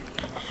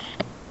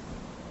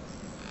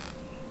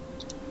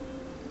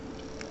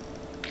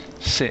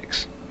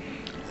 6.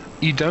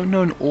 You don't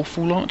know an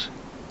awful lot,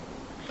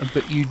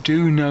 but you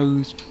do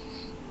know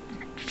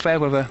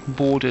Fairweather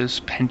borders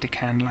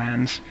Pentacan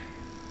lands,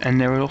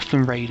 and there are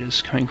often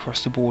raiders coming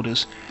across the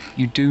borders.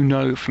 You do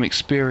know from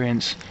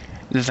experience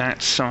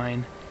that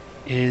sign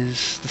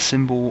is the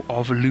symbol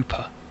of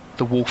Lupa,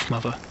 the Wolf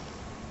Mother,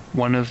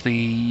 one of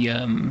the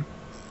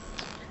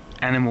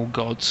animal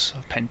gods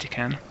of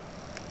Pentacan,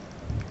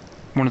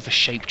 one of the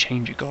shape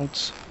changer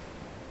gods.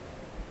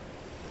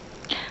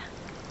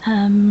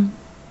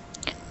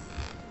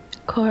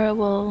 Cora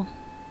will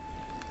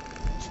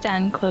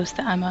stand close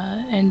to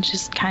Emma and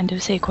just kind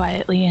of say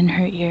quietly in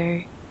her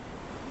ear,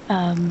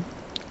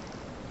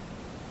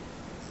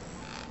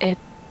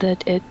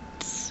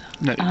 it's...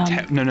 No,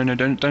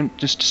 don't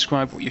just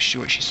describe what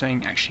she's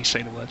saying. Actually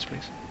say the words,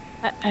 please.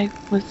 I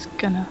was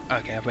gonna...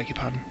 Okay, I beg your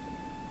pardon.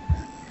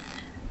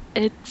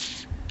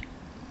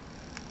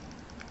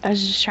 I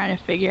was just trying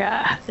to figure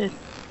out how to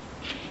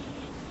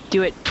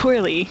do it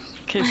poorly,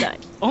 because I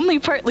only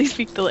partly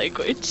speak the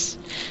language.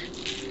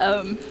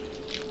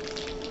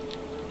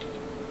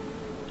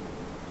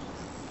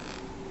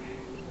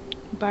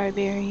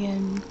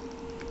 Barbarian.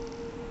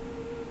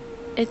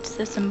 It's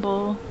the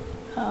symbol,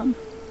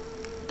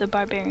 the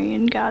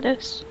barbarian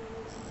goddess,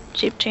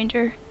 shape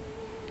changer.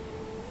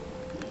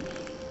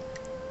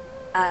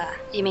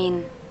 You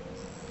mean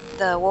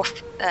the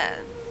wolf,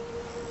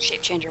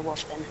 shape-changer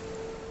wolf then?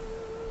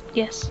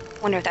 Yes.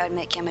 Wonder if that would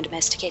make him a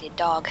domesticated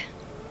dog.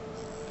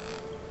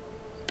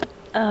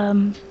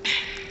 I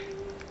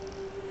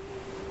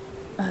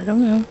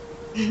don't know.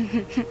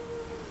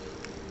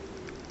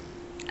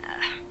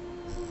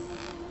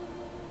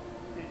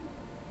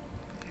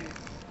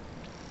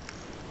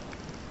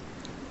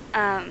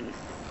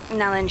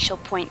 Now then she'll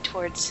point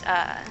towards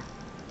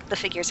the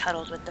figures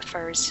huddled with the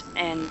furs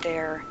and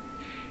their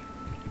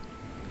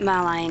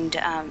maligned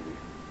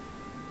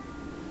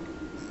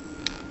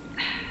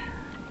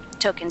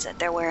tokens that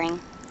they're wearing,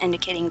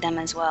 indicating them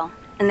as well.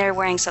 And they're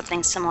wearing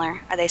something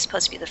similar. Are they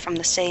supposed to be from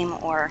the same,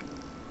 or are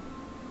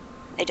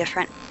they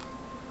different?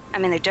 I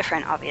mean, they're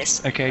different,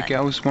 obviously. Okay, but...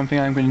 girls, one thing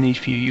I'm going to need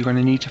for you, you're going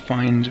to need to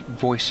find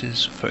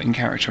voices for in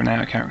character and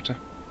out of character.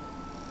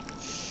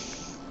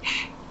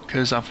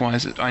 Because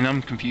otherwise,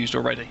 I'm confused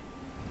already.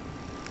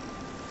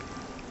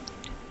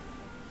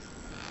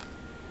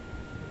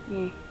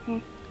 Mm-hmm.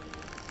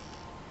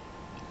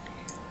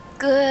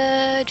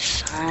 Good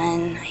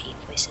fun. I hate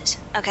voices.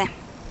 Okay.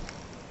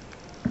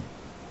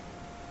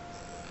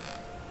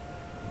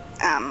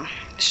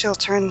 She'll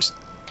turn...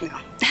 No.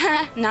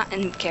 Not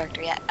in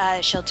character yet.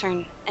 She'll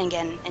turn and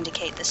again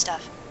indicate the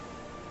stuff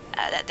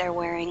that they're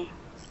wearing.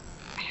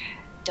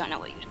 Don't know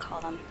what you'd call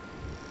them.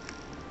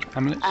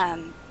 Amulets?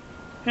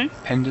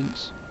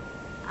 Pendants?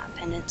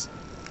 Pendants.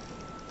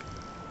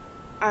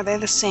 Are they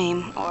the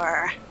same,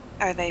 or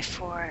are they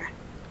for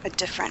a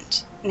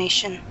different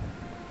nation?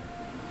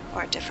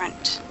 Or a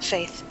different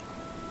faith?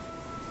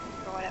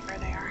 Or whatever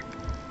they are.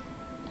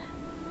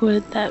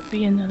 Would that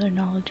be another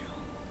knowledge roll?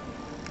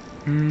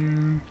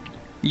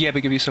 Yeah,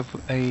 but give yourself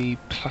a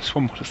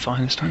 +1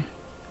 modifier this time.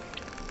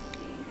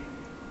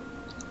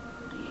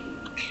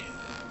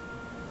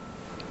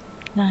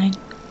 Nine.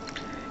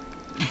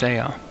 They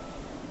are.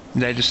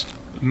 They're just...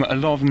 A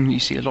lot of them, you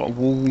see a lot of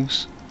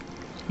wolves,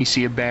 you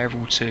see a bear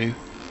or two,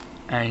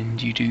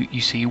 and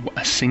you see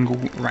a single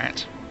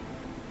rat.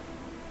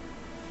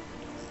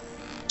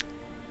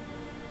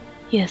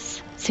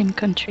 Yes, same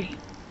country.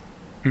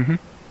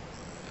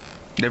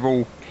 They're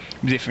all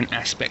different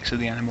aspects of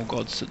the animal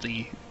gods that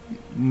the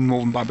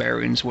northern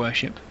barbarians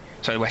worship.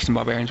 So the western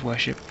barbarians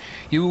worship.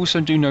 You also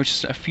do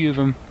notice that a few of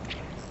them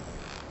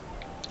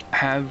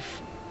have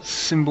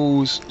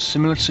symbols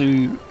similar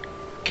to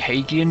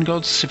Kagian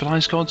gods,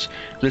 civilized gods.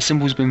 The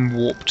symbols have been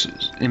warped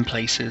in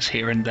places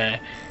here and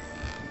there.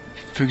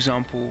 For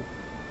example,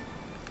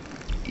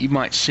 you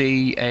might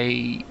see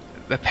a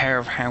pair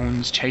of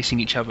hounds chasing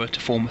each other to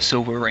form a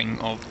silver ring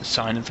of the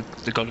sign of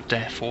the god of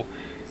death, or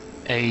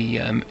a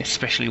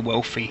especially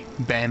wealthy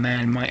bear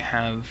man might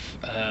have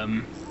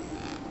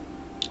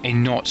a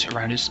knot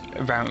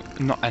around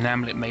not an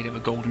amulet made of a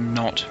golden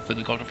knot for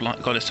the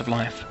goddess of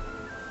life.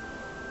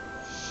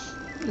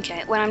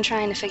 Okay, what I'm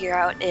trying to figure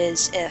out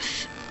is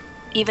if,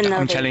 even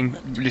though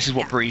this is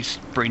what Bree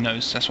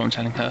knows. That's what I'm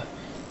telling her.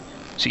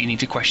 So you need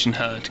to question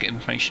her to get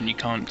information. You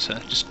can't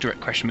just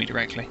question me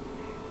directly.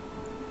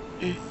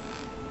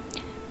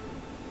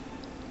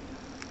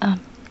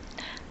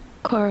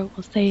 Cora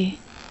will say,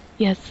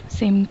 yes,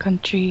 same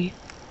country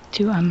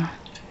to Emma.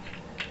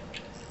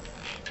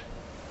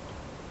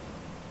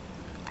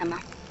 Emma?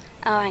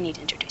 Oh, I need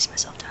to introduce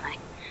myself, don't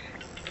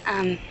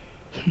I?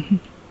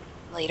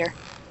 Later.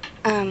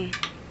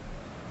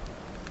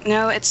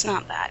 No, it's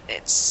not that.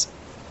 It's...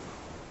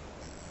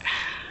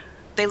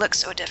 They look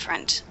so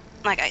different.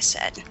 Like I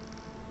said.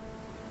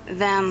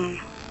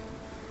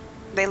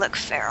 They look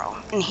feral,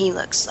 and he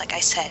looks, like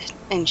I said,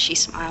 and she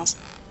smiles,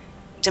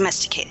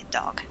 domesticated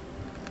dog.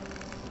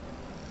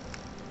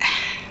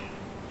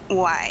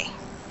 Why?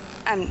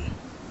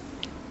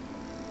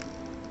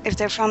 If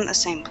they're from the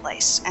same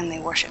place, and they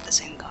worship the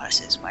same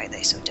goddesses, why are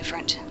they so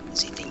different?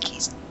 Does he think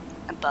he's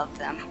above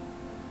them?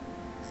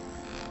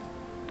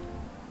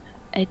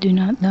 I do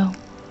not know.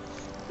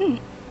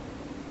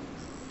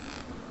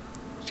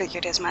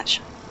 Figured as much.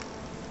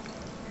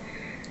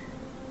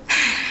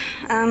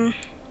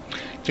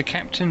 The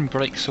captain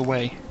breaks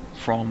away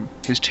from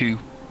his two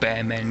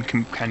bear men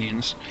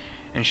companions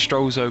and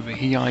strolls over.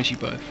 He eyes you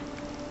both.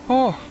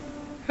 Oh,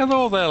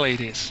 hello there,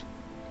 ladies,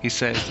 he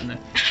says in an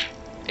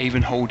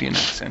even Holdian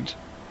accent.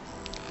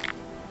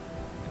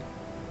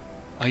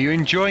 Are you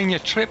enjoying your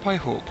trip, I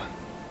hope?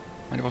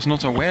 I was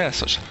not aware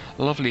such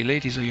lovely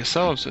ladies as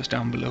yourselves was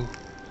down below.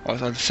 I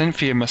was sent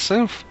for you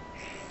myself.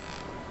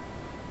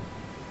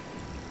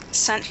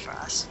 Sent for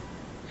us?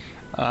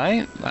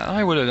 Aye,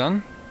 I would have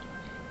done.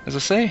 As I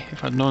say,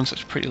 if I'd known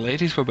such pretty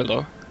ladies were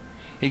below.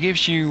 He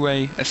gives you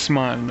a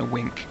smile and a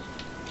wink.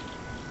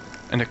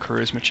 And a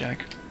charisma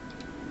check.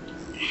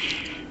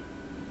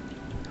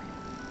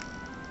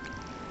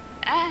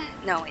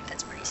 No, wait,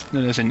 that's Breeze.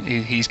 No,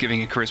 he's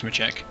giving a charisma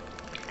check.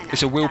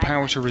 It's a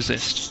willpower to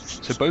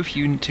resist. So both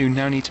you two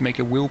now need to make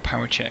a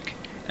willpower check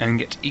and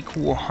get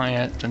equal or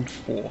higher than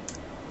 4.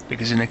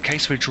 Because in a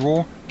case of a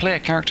draw, player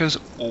characters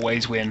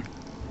always win.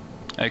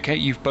 Okay,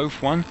 you've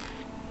both won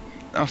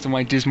after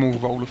my dismal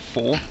roll of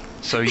 4.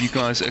 So you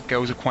girls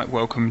are quite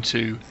welcome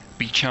to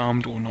be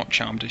charmed or not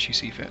charmed as you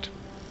see fit.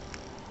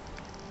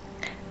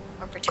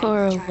 Or pretend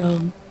Cora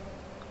charmed.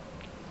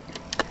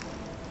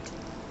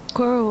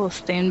 will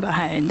stand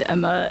behind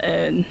Emma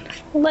and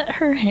let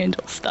her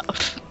handle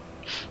stuff.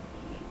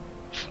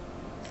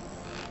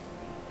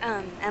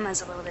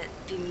 Emma's a little bit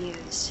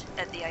bemused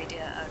at the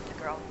idea of the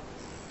girl.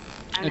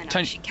 I don't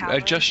know, is she cowering?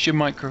 Adjust your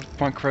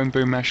microphone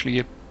boom, Ashley.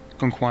 You've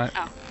gone quiet.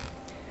 Oh.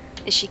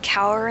 Is she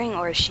cowering,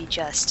 or is she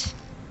just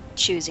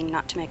choosing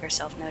not to make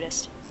herself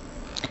noticed?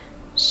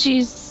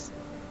 She's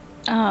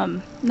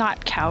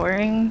not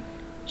cowering.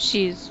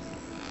 She's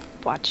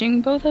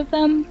watching both of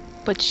them,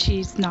 but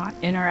she's not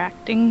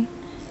interacting,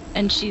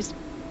 and she's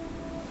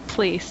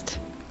placed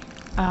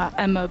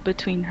Emma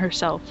between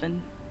herself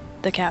and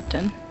the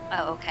captain.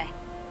 Oh, okay.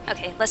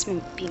 Okay, let's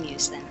be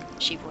bemused then.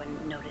 She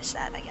wouldn't notice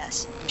that, I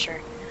guess. I'm sure.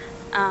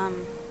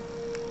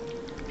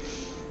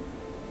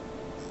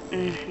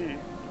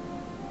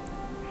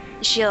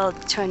 She'll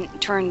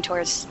turn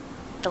towards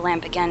the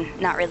lamp again,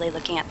 not really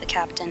looking at the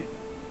captain.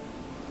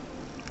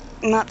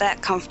 Not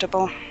that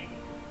comfortable.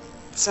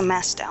 It's a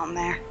mess down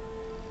there.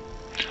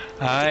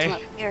 Come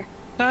up here.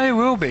 I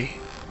will be.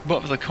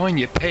 But for the coin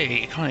you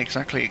pay, you can't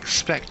exactly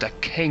expect a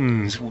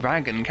king's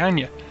wagon, can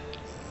you?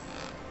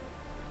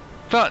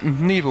 But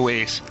neither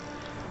ways,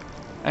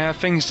 I have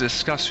things to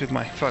discuss with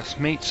my first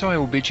mate, so I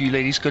will bid you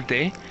ladies good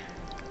day,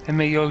 and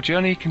may your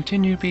journey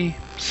continue to be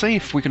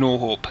safe, we can all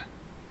hope.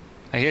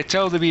 I hear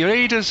tell there be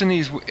raiders in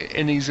these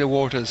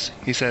waters,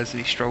 he says as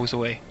he strolls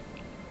away.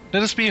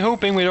 Let us be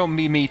hoping we don't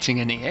be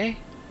meeting any, eh?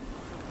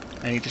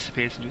 And he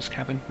disappears into his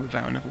cabin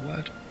without another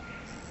word.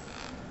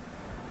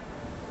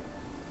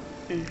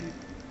 And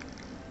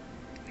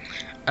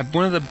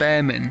one of the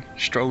bearmen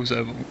strolls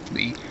over,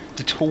 the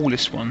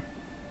tallest one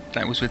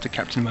that was with the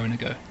captain a moment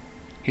ago.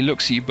 He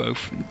looks at you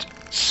both and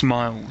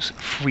smiles,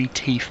 3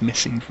 teeth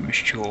missing from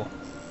his jaw.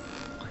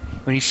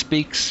 When he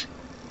speaks,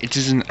 it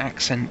is an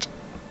accent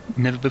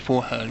never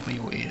before heard by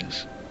your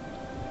ears.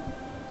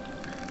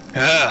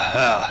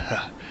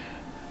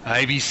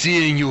 I be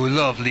seeing you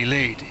lovely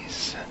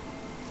ladies.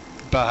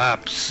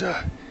 Perhaps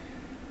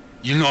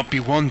you'll not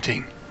be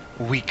wanting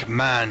weak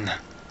man.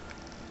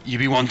 You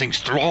be wanting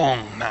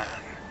strong man.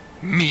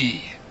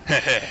 Me.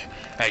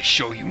 I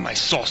show you my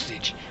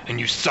sausage and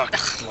you suck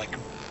like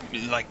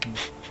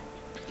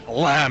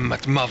lamb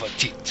at mother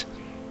teat.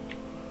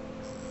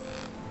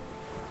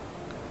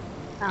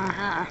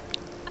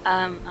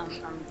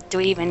 Do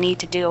we even need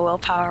to do a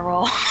willpower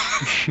roll?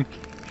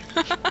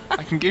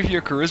 I can give you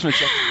a charisma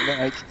check if you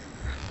like.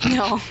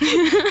 No.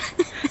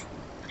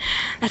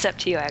 That's up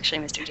to you,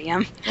 actually, Mr.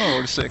 GM. Oh,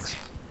 what a 6.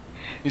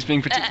 He's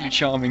being particularly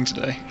charming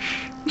today.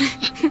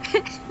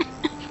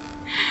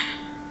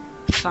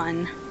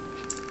 Fun.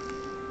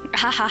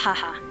 Ha ha ha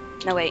ha.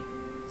 No, wait.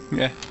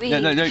 Yeah.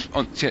 No,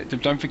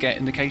 don't forget,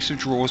 in the case of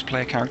draws,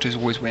 player characters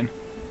always win.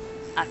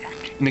 Okay.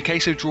 In the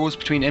case of draws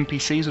between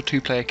NPCs or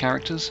 2 player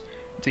characters,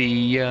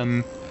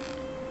 the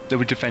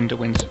defender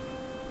wins.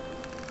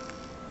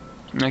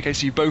 Okay,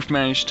 so you both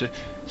managed to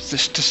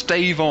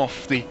stave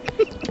off the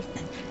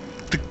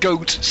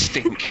goat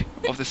stink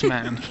of this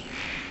man.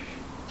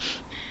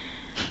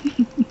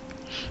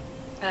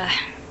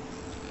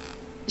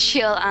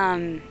 She'll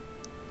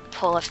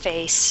pull a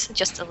face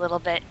just a little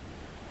bit,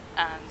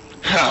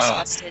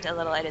 disgusted a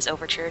little at his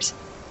overtures.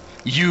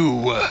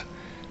 You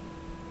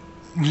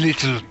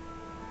little.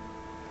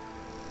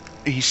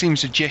 He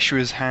seems to gesture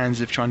his hands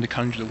as if trying to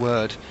conjure the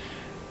word.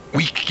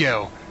 Weak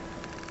girl.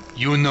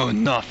 You know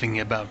nothing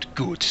about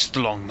good,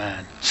 strong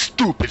man.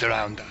 Stupid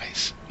round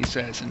eyes, he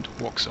says and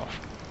walks off.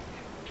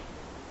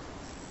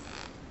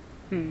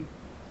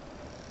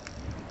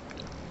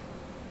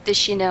 Does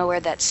she know where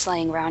that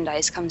slaying round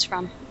eyes comes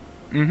from?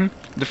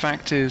 The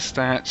fact is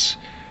that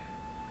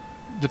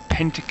the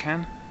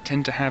Pentacan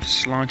tend to have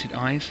slanted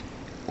eyes,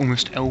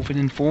 almost elven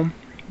in form,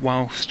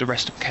 whilst the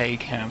rest of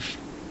Kaig have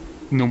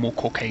normal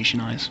Caucasian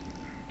eyes.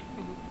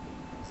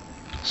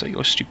 So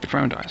you're stupid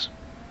round eyes.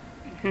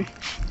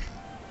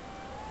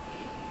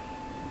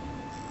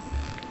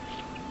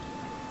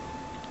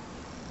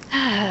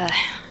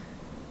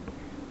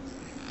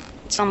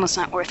 It's almost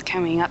not worth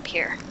coming up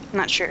here. I'm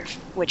not sure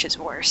which is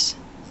worse.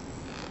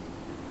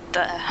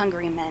 The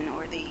hungry men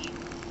or the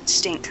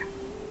stink.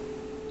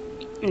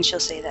 And she'll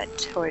say that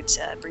towards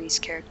Bree's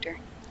character.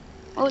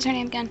 What was her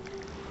name again?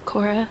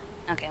 Cora.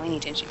 Okay, we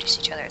need to introduce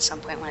each other at some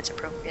point when it's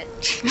appropriate.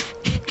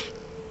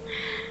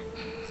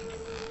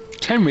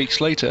 10 weeks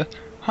later,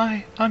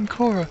 hi, I'm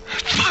Cora.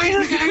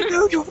 Finally, I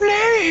know your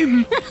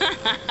name!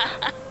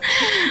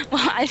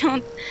 Well, I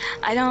don't.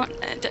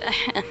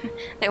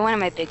 One of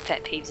my big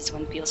pet peeves is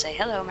when people say,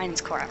 "Hello, my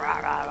name's Cora." Rah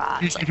rah rah.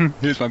 It's like,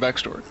 here's my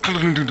backstory.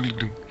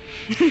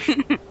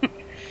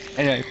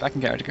 Anyway, back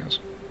in character, girls.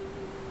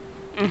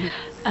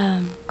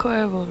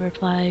 Cora will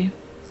reply,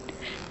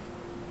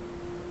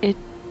 "It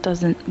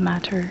doesn't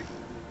matter.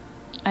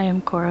 I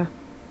am Cora."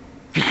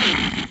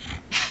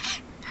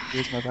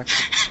 Here's my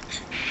backstory.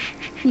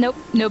 Nope,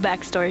 no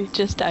backstory.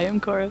 Just I am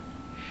Cora.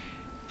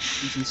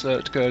 Please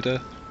insert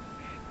Gerda.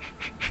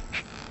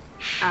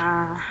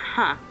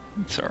 huh.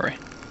 Sorry.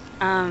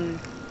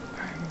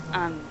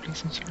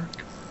 Doesn't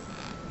work.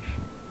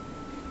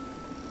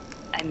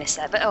 I missed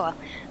that, but oh well.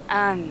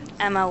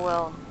 Emma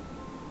will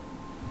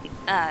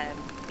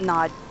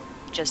nod,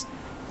 just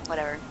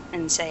whatever,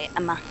 and say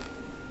Emma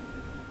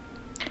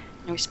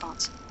in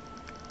response.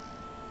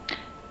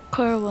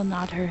 Cora will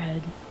nod her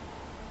head.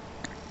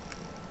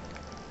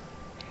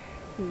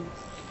 Un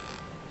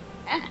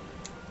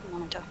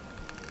momento.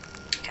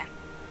 Okay.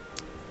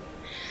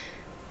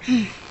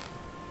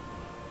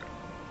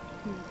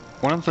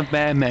 One of the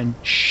bear men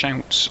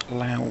shouts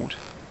loud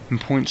and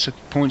points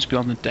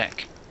beyond the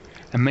deck,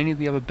 and many of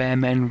the other bear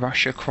men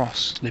rush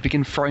across. They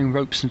begin throwing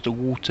ropes into the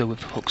water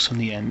with hooks on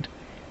the end,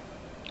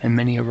 and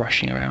many are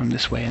rushing around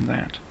this way and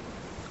that.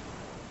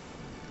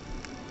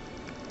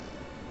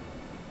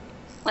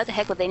 What the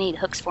heck would they need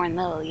hooks for in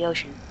the middle of the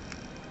ocean?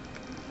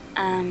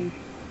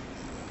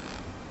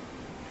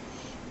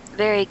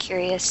 Very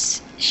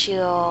curious.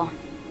 She'll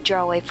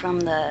draw away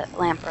from the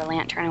lamp or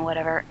lantern or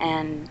whatever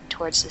and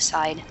towards the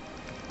side.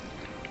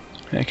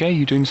 Okay,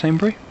 you doing the same,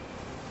 Brie?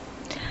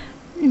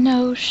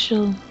 No,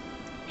 she'll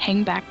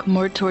hang back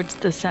more towards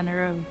the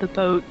center of the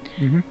boat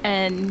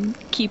and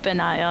keep an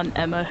eye on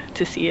Emma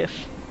to see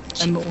if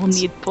Emma will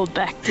need pulled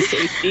back to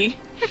safety.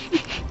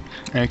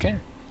 Okay.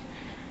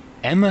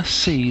 Emma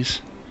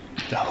sees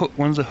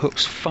one of the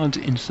hooks thud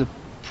into the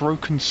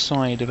broken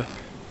side of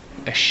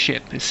a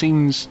ship. It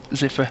seems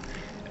as if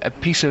a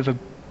piece of a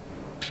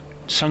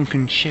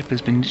sunken ship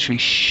has been literally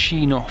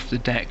sheen off the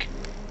deck,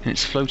 and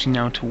it's floating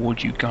now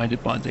towards you,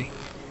 guided by the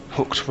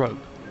hooked rope.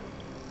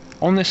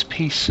 On this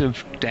piece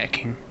of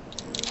decking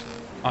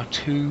are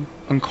two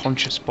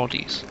unconscious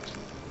bodies.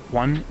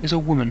 One is a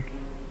woman,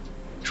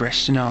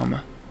 dressed in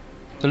armour.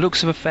 The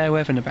looks of a fair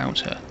weapon about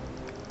her.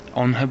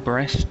 On her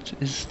breast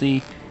is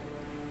the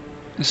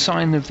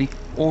sign of the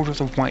Order of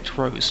the White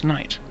Rose,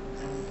 Knight.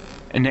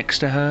 And next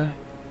to her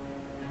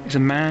is a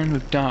man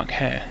with dark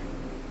hair,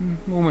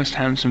 almost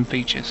handsome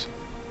features.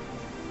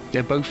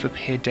 They both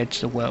appear dead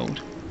to the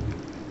world,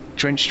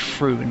 drenched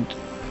through, and,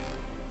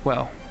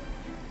 well,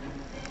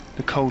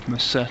 the cold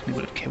most certainly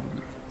would have killed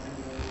them.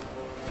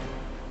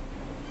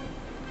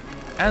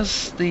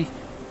 As the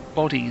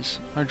bodies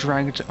are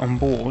dragged on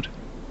board,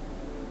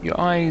 your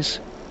eyes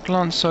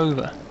glance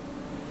over,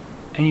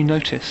 and you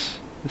notice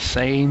the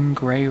same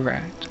grey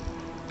rat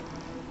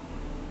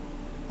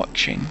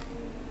watching.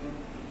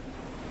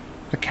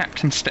 The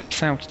captain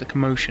steps out of the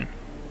commotion,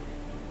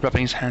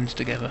 rubbing his hands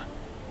together.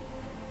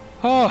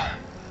 Oh,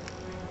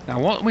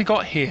 now what we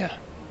got here?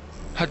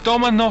 A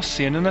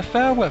Dominossian and a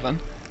Fairweather?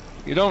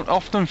 You don't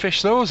often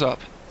fish those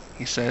up,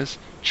 he says,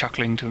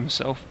 chuckling to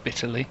himself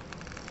bitterly.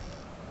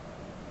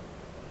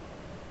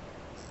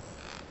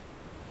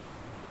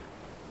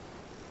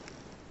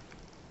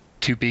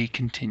 To be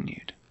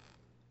continued.